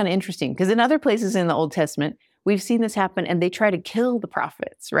this was kind of interesting because in other places in the Old Testament, we've seen this happen and they try to kill the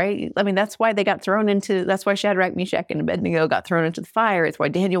prophets, right? I mean, that's why that's why Shadrach, Meshach, and Abednego got thrown into the fire. It's why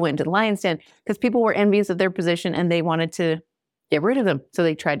Daniel went into the lion's den, because people were envious of their position and they wanted to get rid of them. So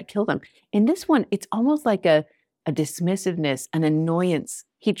they tried to kill them. In this one, it's almost like a dismissiveness, an annoyance.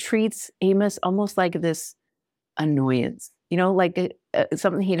 He treats Amos almost like this annoyance, like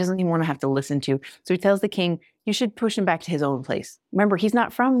something he doesn't even want to have to listen to. So he tells the king, you should push him back to his own place. Remember, he's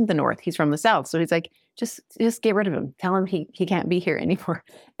not from the north, he's from the south. So he's like, just get rid of him. Tell him he can't be here anymore.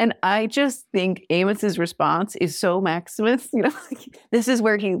 And I just think Amos's response is so Maximus, this is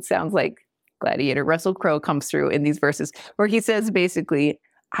where he sounds like Gladiator. Russell Crowe comes through in these verses where he says basically,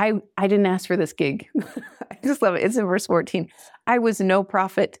 I didn't ask for this gig. I just love it. It's in verse 14. I was no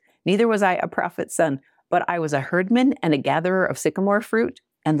prophet, neither was I a prophet's son, but I was a herdman and a gatherer of sycamore fruit,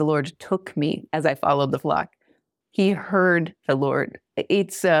 and the Lord took me as I followed the flock. He heard the Lord.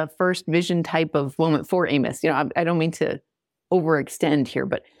 It's a first vision type of moment for Amos. I don't mean to overextend here,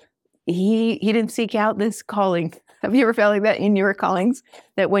 but he didn't seek out this calling. Have you ever felt like that in your callings?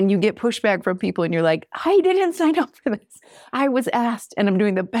 That when you get pushback from people and you're like, I didn't sign up for this. I was asked and I'm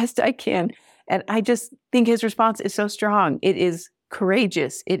doing the best I can. And I just think his response is so strong. It is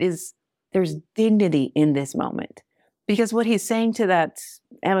courageous. There's dignity in this moment. Because what he's saying to that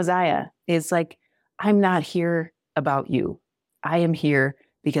Amaziah is like, I'm not here about you. I am here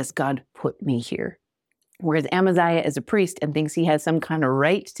because God put me here. Whereas Amaziah is a priest and thinks he has some kind of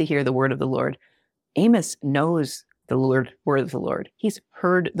right to hear the word of the Lord, Amos knows the word of the Lord. He's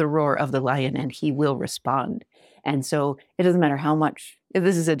heard the roar of the lion and he will respond. And so it doesn't matter how much,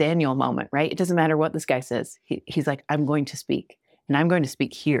 this is a Daniel moment, right? It doesn't matter what this guy says. He's like, I'm going to speak, and I'm going to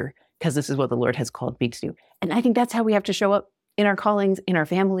speak here because this is what the Lord has called me to do. And I think that's how we have to show up in our callings, in our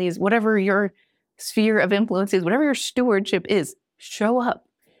families, whatever your sphere of influence is, whatever your stewardship is, show up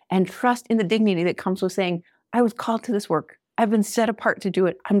and trust in the dignity that comes with saying, I was called to this work. I've been set apart to do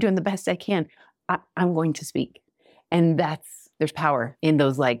it. I'm doing the best I can. I'm going to speak. And there's power in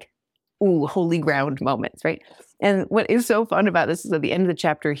those holy ground moments, right? And what is so fun about this is at the end of the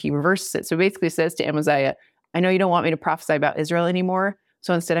chapter, he reverses it. So basically says to Amaziah, I know you don't want me to prophesy about Israel anymore.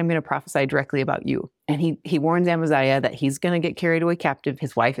 So instead, I'm going to prophesy directly about you. And he warns Amaziah that he's going to get carried away captive.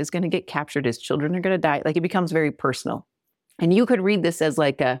 His wife is going to get captured. His children are going to die. It becomes very personal. And you could read this as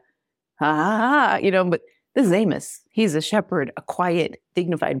but this is Amos. He's a shepherd, a quiet,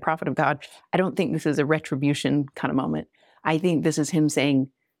 dignified prophet of God. I don't think this is a retribution kind of moment. I think this is him saying,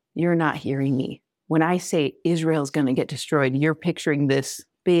 you're not hearing me. When I say Israel's going to get destroyed, you're picturing this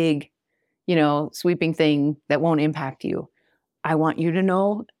big, sweeping thing that won't impact you. I want you to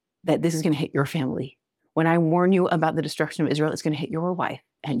know that this is going to hit your family. When I warn you about the destruction of Israel, it's going to hit your wife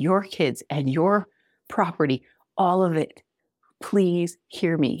and your kids and your property, all of it. Please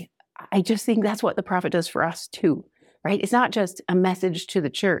hear me. I just think that's what the prophet does for us too, right? It's not just a message to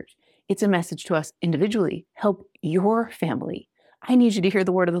the church. It's a message to us individually. Help your family. I need you to hear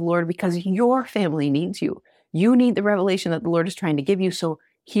the word of the Lord because your family needs you. You need the revelation that the Lord is trying to give you, so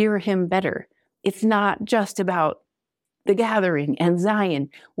hear him better. It's not just about the gathering and Zion.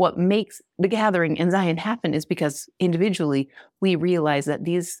 What makes the gathering and Zion happen is because individually we realize that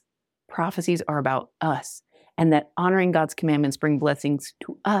these prophecies are about us and that honoring God's commandments bring blessings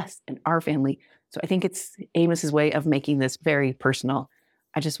to us and our family. So I think it's Amos's way of making this very personal.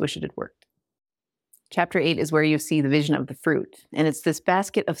 I just wish it had worked. Chapter 8 is where you see the vision of the fruit. And it's this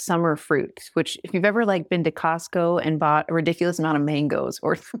basket of summer fruit, which if you've ever been to Costco and bought a ridiculous amount of mangoes,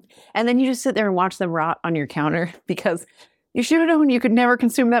 and then you just sit there and watch them rot on your counter because you should have known you could never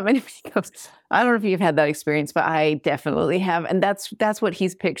consume that many mangoes. I don't know if you've had that experience, but I definitely have. And that's what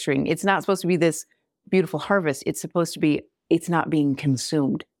he's picturing. It's not supposed to be this beautiful harvest. It's supposed to be, it's not being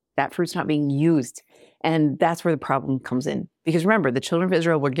consumed. That fruit's not being used. And that's where the problem comes in. Because remember, the children of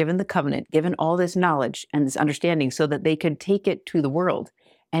Israel were given the covenant, given all this knowledge and this understanding so that they could take it to the world.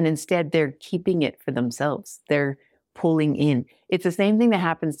 And instead, they're keeping it for themselves. They're pulling in. It's the same thing that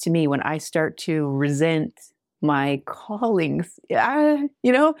happens to me when I start to resent my callings.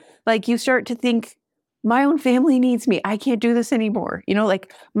 You start to think, my own family needs me. I can't do this anymore.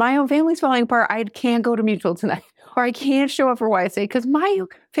 My own family's falling apart. I can't go to Mutual tonight. or I can't show up for YSA because my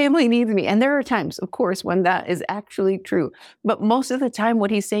family needs me. And there are times, of course, when that is actually true. But most of the time,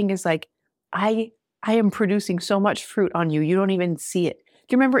 what he's saying is like, I am producing so much fruit on you, you don't even see it.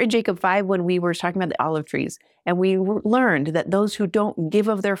 Do you remember in Jacob 5 when we were talking about the olive trees and we learned that those who don't give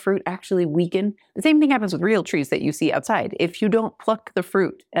of their fruit actually weaken? The same thing happens with real trees that you see outside. If you don't pluck the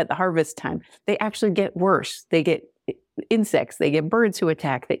fruit at the harvest time, they actually get worse. They get insects, they get birds who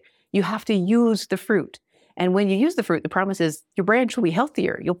attack. You have to use the fruit. And when you use the fruit, the promise is your branch will be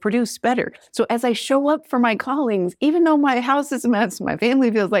healthier. You'll produce better. So as I show up for my callings, even though my house is a mess, my family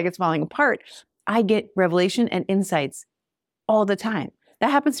feels like it's falling apart, I get revelation and insights all the time. That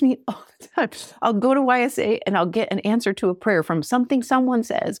happens to me all the time. I'll go to YSA and I'll get an answer to a prayer from something someone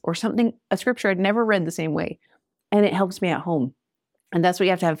says or something, a scripture I'd never read the same way. And it helps me at home. And that's what you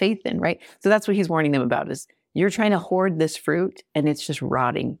have to have faith in, right? So that's what he's warning them about is you're trying to hoard this fruit and it's just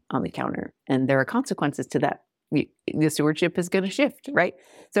rotting on the counter. And there are consequences to that. The stewardship is going to shift, right?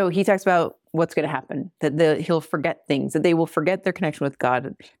 So he talks about what's going to happen, that he'll forget things, that they will forget their connection with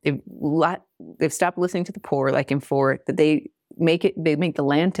God. They've stopped listening to the poor, like in 4, that they make the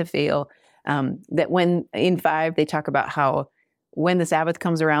land to fail. That when in 5, they talk about how when the Sabbath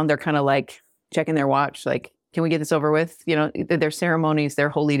comes around, they're kind of like checking their watch, like, can we get this over with? You know, their ceremonies, their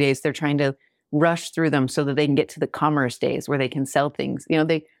holy days, they're trying to rush through them so that they can get to the commerce days where they can sell things. You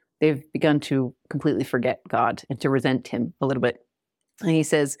know, they've begun to completely forget God and to resent him a little bit. And he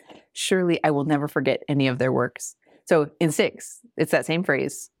says, surely I will never forget any of their works. So in 6, it's that same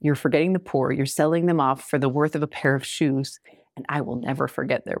phrase. You're forgetting the poor. You're selling them off for the worth of a pair of shoes. And I will never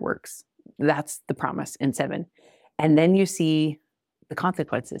forget their works. That's the promise in 7. And then you see the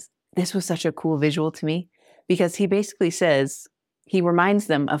consequences. This was such a cool visual to me because he basically says, he reminds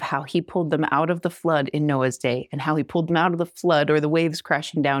them of how he pulled them out of the flood in Noah's day and how he pulled them out of the flood or the waves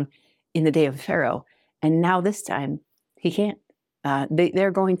crashing down in the day of Pharaoh. And now this time he can't.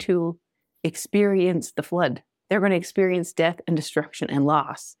 They're going to experience the flood. They're going to experience death and destruction and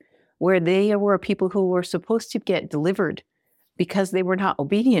loss, where they were people who were supposed to get delivered because they were not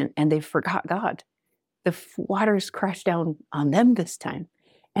obedient and they forgot God. The waters crashed down on them this time.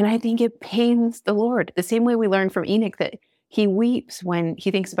 And I think it pains the Lord. The same way we learned from Enoch that he weeps when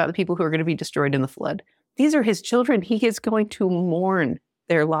he thinks about the people who are going to be destroyed in the flood. These are his children. He is going to mourn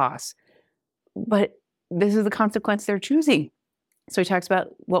their loss. But this is the consequence they're choosing. So he talks about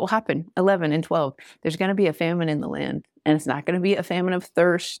what will happen, 11 and 12. There's going to be a famine in the land. And it's not going to be a famine of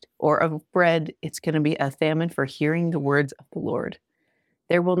thirst or of bread. It's going to be a famine for hearing the words of the Lord.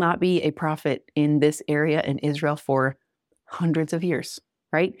 There will not be a prophet in this area in Israel for hundreds of years,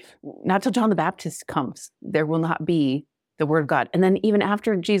 right? Not till John the Baptist comes. There will not be the word of God. And then even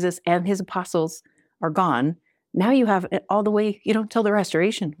after Jesus and his apostles are gone, now you have it all the way, till the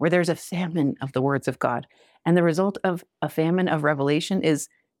restoration where there's a famine of the words of God. And the result of a famine of revelation is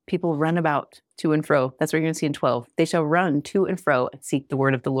people run about to and fro. That's what you're going to see in 12. They shall run to and fro and seek the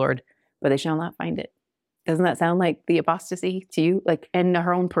word of the Lord, but they shall not find it. Doesn't that sound like the apostasy to you? Like, and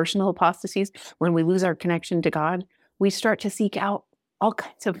our own personal apostasies, when we lose our connection to God, we start to seek out all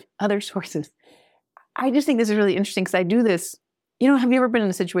kinds of other sources. I just think this is really interesting because I do this. Have you ever been in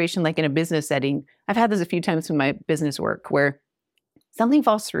a situation like in a business setting? I've had this a few times in my business work where something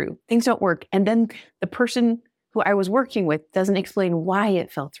falls through, things don't work, and then the person who I was working with doesn't explain why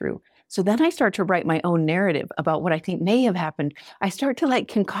it fell through. So then I start to write my own narrative about what I think may have happened. I start to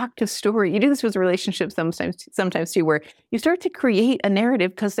concoct a story. You do this with relationships sometimes too, where you start to create a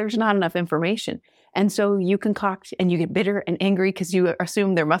narrative because there's not enough information. And so you concoct and you get bitter and angry because you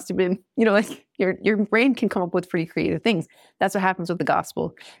assume there must have been, your brain can come up with pretty creative things. That's what happens with the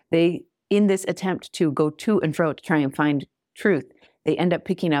gospel. They, in this attempt to go to and fro to try and find truth, they end up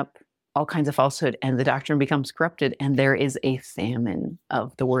picking up all kinds of falsehood and the doctrine becomes corrupted and there is a famine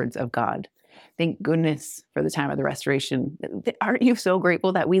of the words of God. Thank goodness for the time of the restoration. Aren't you so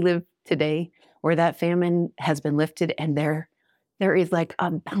grateful that we live today where that famine has been lifted and there is like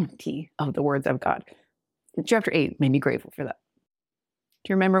a bounty of the words of God? Chapter 8 made me grateful for that.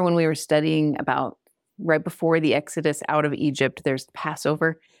 Do you remember when we were studying about right before the Exodus out of Egypt, there's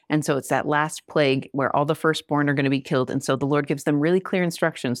Passover? And so it's that last plague where all the firstborn are going to be killed. And so the Lord gives them really clear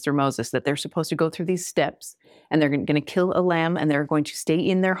instructions through Moses that they're supposed to go through these steps and they're going to kill a lamb and they're going to stay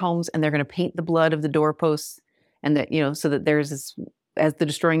in their homes and they're going to paint the blood of the doorposts and that, so that there's this, as the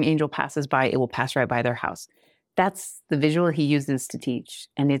destroying angel passes by, it will pass right by their house. That's the visual he uses to teach.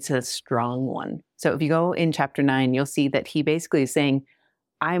 And it's a strong one. So if you go in chapter 9, you'll see that he basically is saying,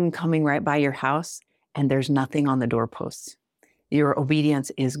 I'm coming right by your house and there's nothing on the doorposts. Your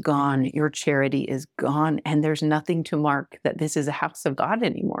obedience is gone. Your charity is gone. And there's nothing to mark that this is a house of God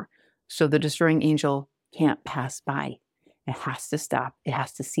anymore. So the destroying angel can't pass by. It has to stop. It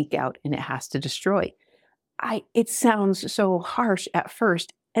has to seek out, and it has to destroy. It sounds so harsh at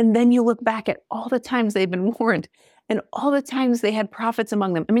first. And then you look back at all the times they've been warned and all the times they had prophets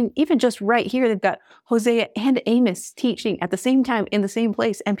among them. I mean, even just right here, they've got Hosea and Amos teaching at the same time in the same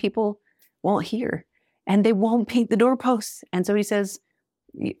place, and people won't hear and they won't paint the doorposts. And so he says,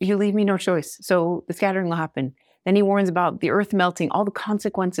 you leave me no choice. So the scattering will happen. Then he warns about the earth melting, all the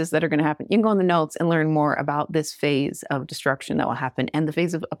consequences that are going to happen. You can go in the notes and learn more about this phase of destruction that will happen and the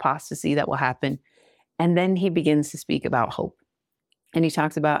phase of apostasy that will happen. And then he begins to speak about hope. And he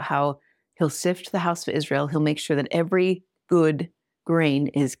talks about how he'll sift the house of Israel. He'll make sure that every good grain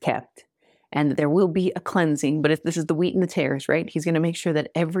is kept and that there will be a cleansing. But if this is the wheat and the tares, right? He's going to make sure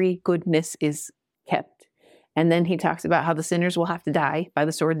that every goodness is kept. And then he talks about how the sinners will have to die by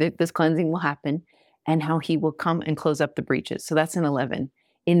the sword, that this cleansing will happen, and how he will come and close up the breaches. So that's in 11.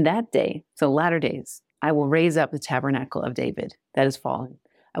 In that day, so latter days, I will raise up the tabernacle of David that is fallen.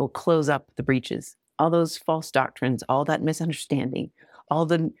 I will close up the breaches. All those false doctrines, all that misunderstanding, all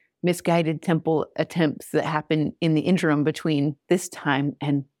the misguided temple attempts that happen in the interim between this time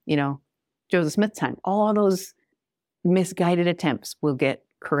and, Joseph Smith's time, all those misguided attempts will get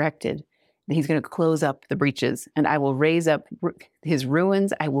corrected. And he's going to close up the breaches, and I will raise up his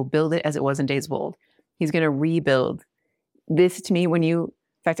ruins. I will build it as it was in days of old. He's going to rebuild. This to me, in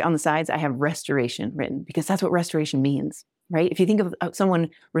fact, on the sides, I have restoration written because that's what restoration means. Right? If you think of someone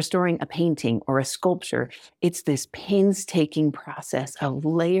restoring a painting or a sculpture, it's this painstaking process of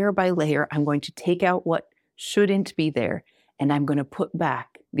layer by layer. I'm going to take out what shouldn't be there, and I'm going to put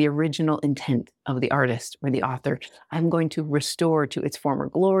back the original intent of the artist or the author. I'm going to restore to its former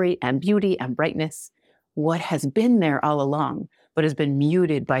glory and beauty and brightness what has been there all along, but has been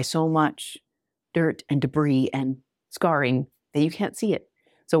muted by so much dirt and debris and scarring that you can't see it.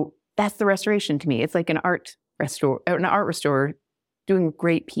 So that's the restoration to me. It's like an art restorer doing a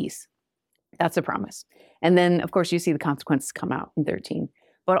great piece. That's a promise. And then, of course, you see the consequences come out in 13.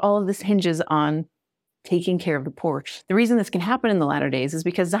 But all of this hinges on taking care of the poor. The reason this can happen in the latter days is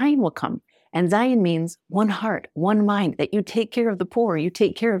because Zion will come. And Zion means one heart, one mind, that you take care of the poor, you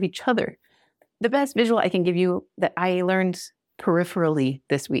take care of each other. The best visual I can give you that I learned peripherally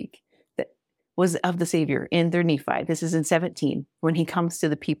this week was of the Savior in 3 Nephi. This is in 17, when he comes to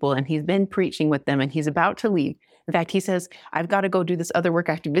the people and he's been preaching with them and he's about to leave. In fact, he says, I've got to go do this other work.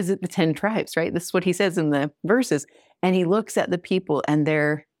 I have to visit the 10 tribes, right? This is what he says in the verses. And he looks at the people and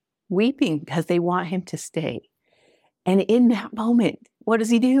they're weeping because they want him to stay. And in that moment, what does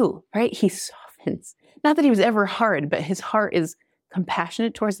he do, right? He softens. Not that he was ever hard, but his heart is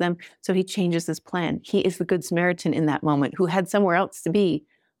compassionate towards them. So he changes his plan. He is the Good Samaritan in that moment who had somewhere else to be,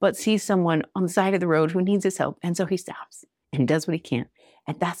 but sees someone on the side of the road who needs his help. And so he stops and does what he can.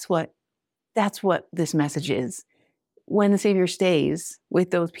 And that's what this message is. When the Savior stays with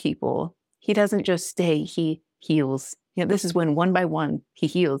those people, he doesn't just stay, he heals. This is when one by one he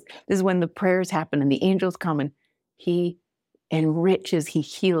heals. This is when the prayers happen and the angels come and he enriches, he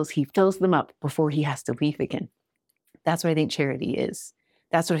heals, he fills them up before he has to leave again. That's what I think charity is.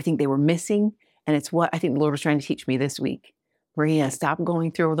 That's what I think they were missing. And it's what I think the Lord was trying to teach me this week. Maria, stop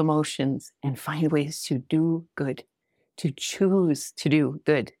going through the motions and find ways to do good, to choose to do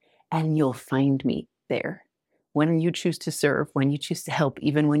good, and you'll find me there. When you choose to serve, when you choose to help,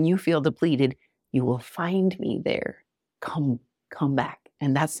 even when you feel depleted, you will find me there. Come back.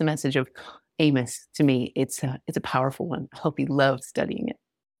 And that's the message of Amos to me. It's a powerful one. I hope you love studying it.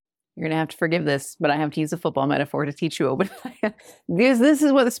 You're going to have to forgive this, but I have to use a football metaphor to teach you Obadiah. Because this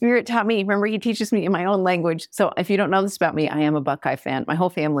is what the Spirit taught me. Remember, he teaches me in my own language. So if you don't know this about me, I am a Buckeye fan. My whole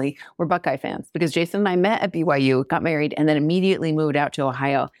family were Buckeye fans because Jason and I met at BYU, got married, and then immediately moved out to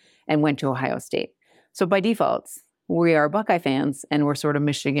Ohio and went to Ohio State. So by default, we are Buckeye fans and we're sort of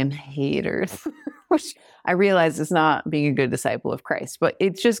Michigan haters, which I realize is not being a good disciple of Christ, but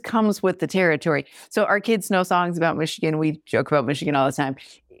it just comes with the territory. So our kids know songs about Michigan. We joke about Michigan all the time.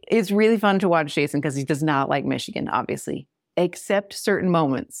 It's really fun to watch Jason because he does not like Michigan, obviously, except certain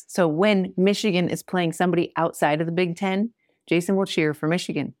moments. So when Michigan is playing somebody outside of the Big Ten, Jason will cheer for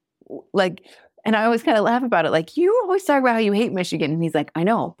Michigan. And I always kind of laugh about it. Like, you always talk about how you hate Michigan. And he's like, I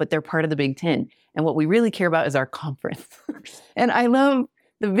know, but they're part of the Big Ten. And what we really care about is our conference. And I love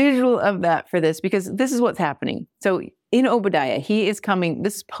the visual of that for this because this is what's happening. So in Obadiah, he is coming,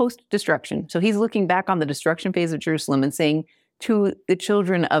 this is post-destruction. So he's looking back on the destruction phase of Jerusalem and saying to the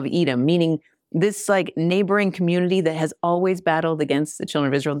children of Edom, meaning this like neighboring community that has always battled against the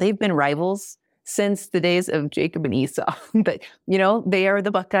children of Israel. They've been rivals since the days of Jacob and Esau. But, they are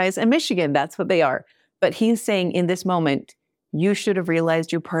the Buckeyes and Michigan. That's what they are. But he's saying in this moment, you should have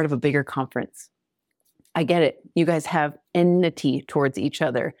realized you're part of a bigger conference. I get it. You guys have enmity towards each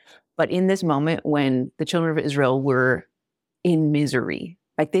other. But in this moment when the children of Israel were in misery,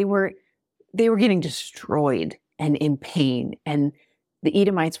 like they were getting destroyed and in pain, and the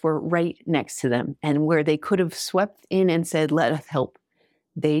Edomites were right next to them, and where they could have swept in and said, let us help,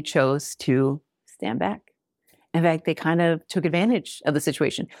 they chose to stand back. In fact, they kind of took advantage of the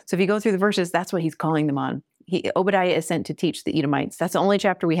situation. So if you go through the verses, that's what he's calling them on. Obadiah is sent to teach the Edomites. That's the only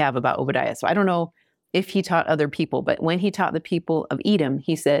chapter we have about Obadiah. So I don't know if he taught other people, but when he taught the people of Edom,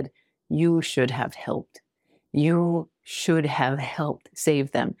 he said, you should have helped. You should have helped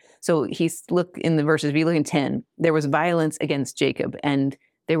save them. So look in the verses, if you look in 10, there was violence against Jacob and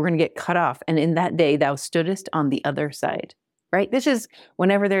they were going to get cut off. And in that day, thou stoodest on the other side, right? This is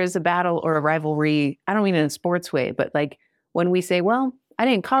whenever there is a battle or a rivalry. I don't mean in a sports way, but like when we say, well, I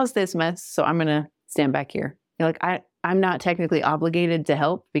didn't cause this mess, so I'm going to stand back here. Like I'm not technically obligated to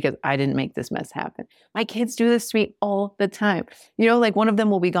help because I didn't make this mess happen. My kids do this to me all the time. Like one of them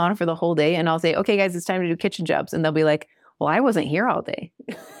will be gone for the whole day and I'll say, okay, guys, it's time to do kitchen jobs. And they'll be like, well, I wasn't here all day.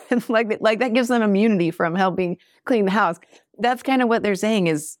 like that gives them immunity from helping clean the house. That's kind of what they're saying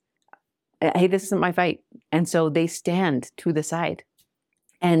is, hey, this isn't my fight. And so they stand to the side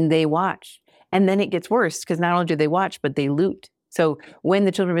and they watch. And then it gets worse because not only do they watch, but they loot. So when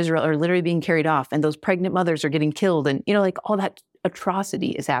the children of Israel are literally being carried off and those pregnant mothers are getting killed and, like all that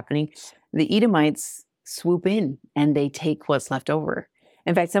atrocity is happening, the Edomites swoop in and they take what's left over.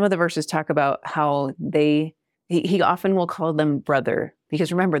 In fact, some of the verses talk about how he often will call them brother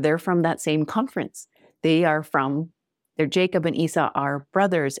because remember, they're from that same conference. They're Jacob and Esau are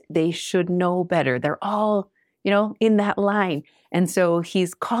brothers. They should know better. They're all, in that line. And so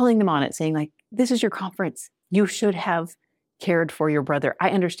he's calling them on it saying like, this is your conference. You should have cared for your brother.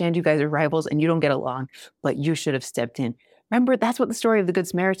 I understand you guys are rivals and you don't get along, but you should have stepped in. Remember, that's what the story of the Good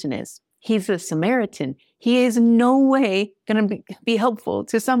Samaritan is. He's a Samaritan. He is no way going to be helpful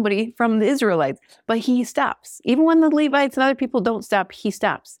to somebody from the Israelites, but he stops. Even when the Levites and other people don't stop, he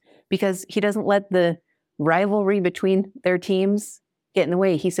stops because he doesn't let the rivalry between their teams get in the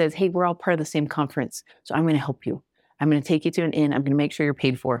way. He says, hey, we're all part of the same conference, so I'm going to help you. I'm going to take you to an inn. I'm going to make sure you're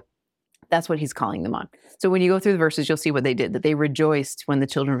paid for. That's what he's calling them on. So when you go through the verses, you'll see what they did, that they rejoiced when the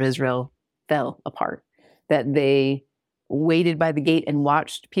children of Israel fell apart, that they waited by the gate and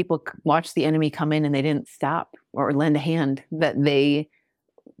watched the enemy come in and they didn't stop or lend a hand, that they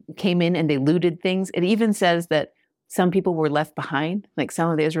came in and they looted things. It even says that some people were left behind, like some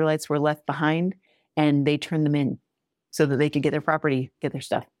of the Israelites were left behind and they turned them in so that they could get their property, get their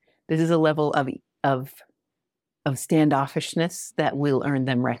stuff. This is a level of standoffishness that will earn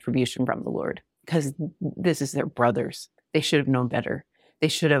them retribution from the Lord because this is their brothers. They should have known better. They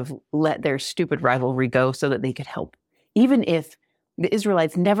should have let their stupid rivalry go so that they could help. Even if the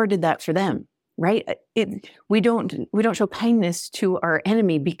Israelites never did that for them, right? We don't show kindness to our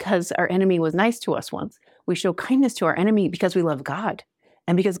enemy because our enemy was nice to us once. We show kindness to our enemy because we love God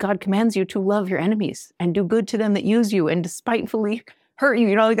and because God commands you to love your enemies and do good to them that use you and despitefully hurt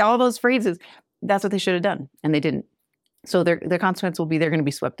you, like all those phrases. That's what they should have done, and they didn't. So their consequence will be they're going to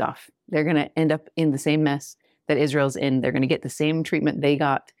be swept off. They're going to end up in the same mess that Israel's in. They're going to get the same treatment they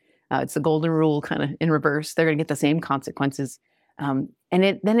got. It's the golden rule kind of in reverse. They're going to get the same consequences. And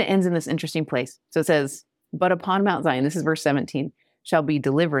then it ends in this interesting place. So it says, but upon Mount Zion, this is verse 17, shall be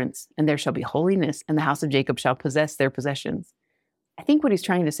deliverance, and there shall be holiness, and the house of Jacob shall possess their possessions. I think what he's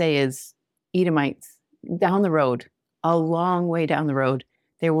trying to say is, Edomites, down the road, a long way down the road,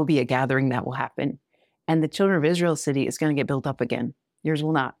 there will be a gathering that will happen. And the children of Israel's city is going to get built up again. Yours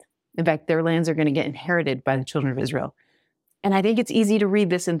will not. In fact, their lands are going to get inherited by the children of Israel. And I think it's easy to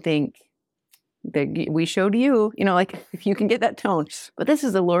read this and think, that we showed you, like if you can get that tone. But this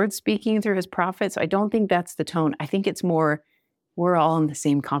is the Lord speaking through his prophet. So I don't think that's the tone. I think it's more, we're all in the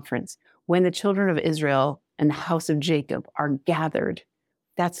same conference. When the children of Israel and the house of Jacob are gathered,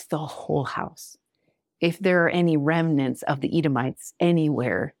 that's the whole house. If there are any remnants of the Edomites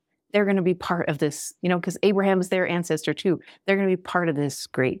anywhere, they're going to be part of this, because Abraham's their ancestor too. They're going to be part of this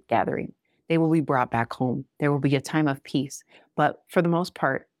great gathering. They will be brought back home. There will be a time of peace. But for the most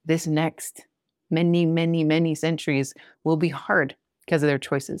part, this next many, many, many centuries will be hard because of their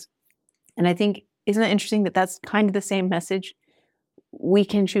choices. And I think, isn't it interesting that that's kind of the same message? We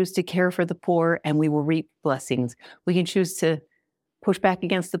can choose to care for the poor and we will reap blessings. We can choose to push back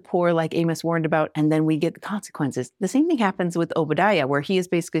against the poor like Amos warned about, and then we get the consequences. The same thing happens with Obadiah, where he is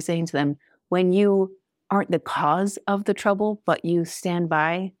basically saying to them, when you aren't the cause of the trouble, but you stand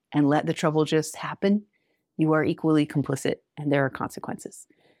by and let the trouble just happen, you are equally complicit and there are consequences.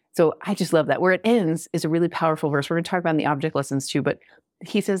 So I just love that. Where it ends is a really powerful verse. We're going to talk about in the object lessons too, but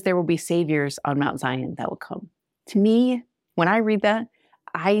he says there will be saviors on Mount Zion that will come. To me, when I read that,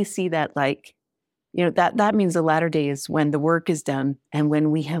 I see that like, that means the latter days when the work is done and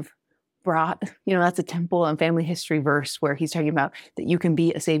when we have brought, that's a temple and family history verse where he's talking about that you can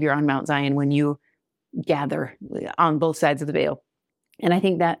be a savior on Mount Zion when you gather on both sides of the veil. And I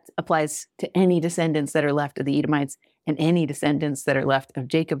think that applies to any descendants that are left of the Edomites and any descendants that are left of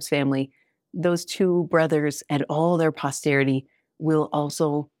Jacob's family. Those two brothers and all their posterity will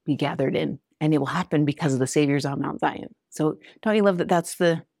also be gathered in, and it will happen because of the saviors on Mount Zion. So don't you love that that's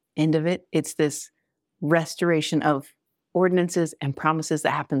the end of it? It's this restoration of ordinances and promises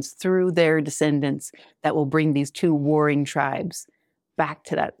that happens through their descendants that will bring these two warring tribes back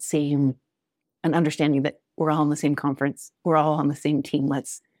to that same, an understanding that we're all in the same conference. We're all on the same team.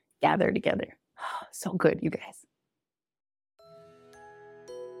 Let's gather together. So good, you guys.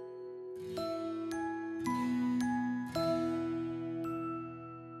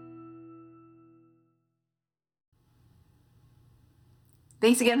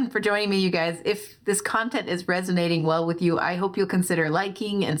 Thanks again for joining me, you guys. If this content is resonating well with you, I hope you'll consider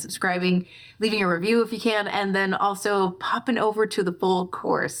liking and subscribing, leaving a review if you can, and then also popping over to the full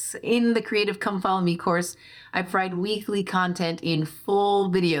course. In the Creative Come Follow Me course, I provide weekly content in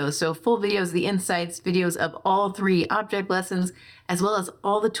full videos. So full videos, the insights, videos of all 3 object lessons, as well as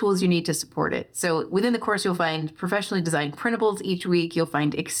all the tools you need to support it. So within the course, you'll find professionally designed printables each week. You'll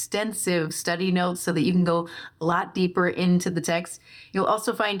find extensive study notes so that you can go a lot deeper into the text. You'll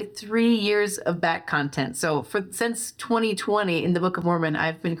also find 3 years of back content. So since 2020 in the Book of Mormon,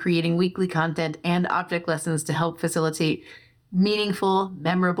 I've been creating weekly content and object lessons to help facilitate meaningful,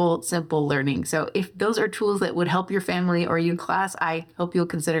 memorable, simple learning. So if those are tools that would help your family or your class, I hope you'll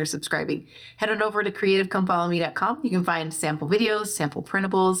consider subscribing. Head on over to creativecomefollowme.com. You can find sample videos, sample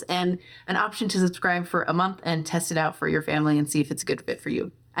printables, and an option to subscribe for a month and test it out for your family and see if it's a good fit for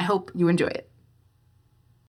you. I hope you enjoy it.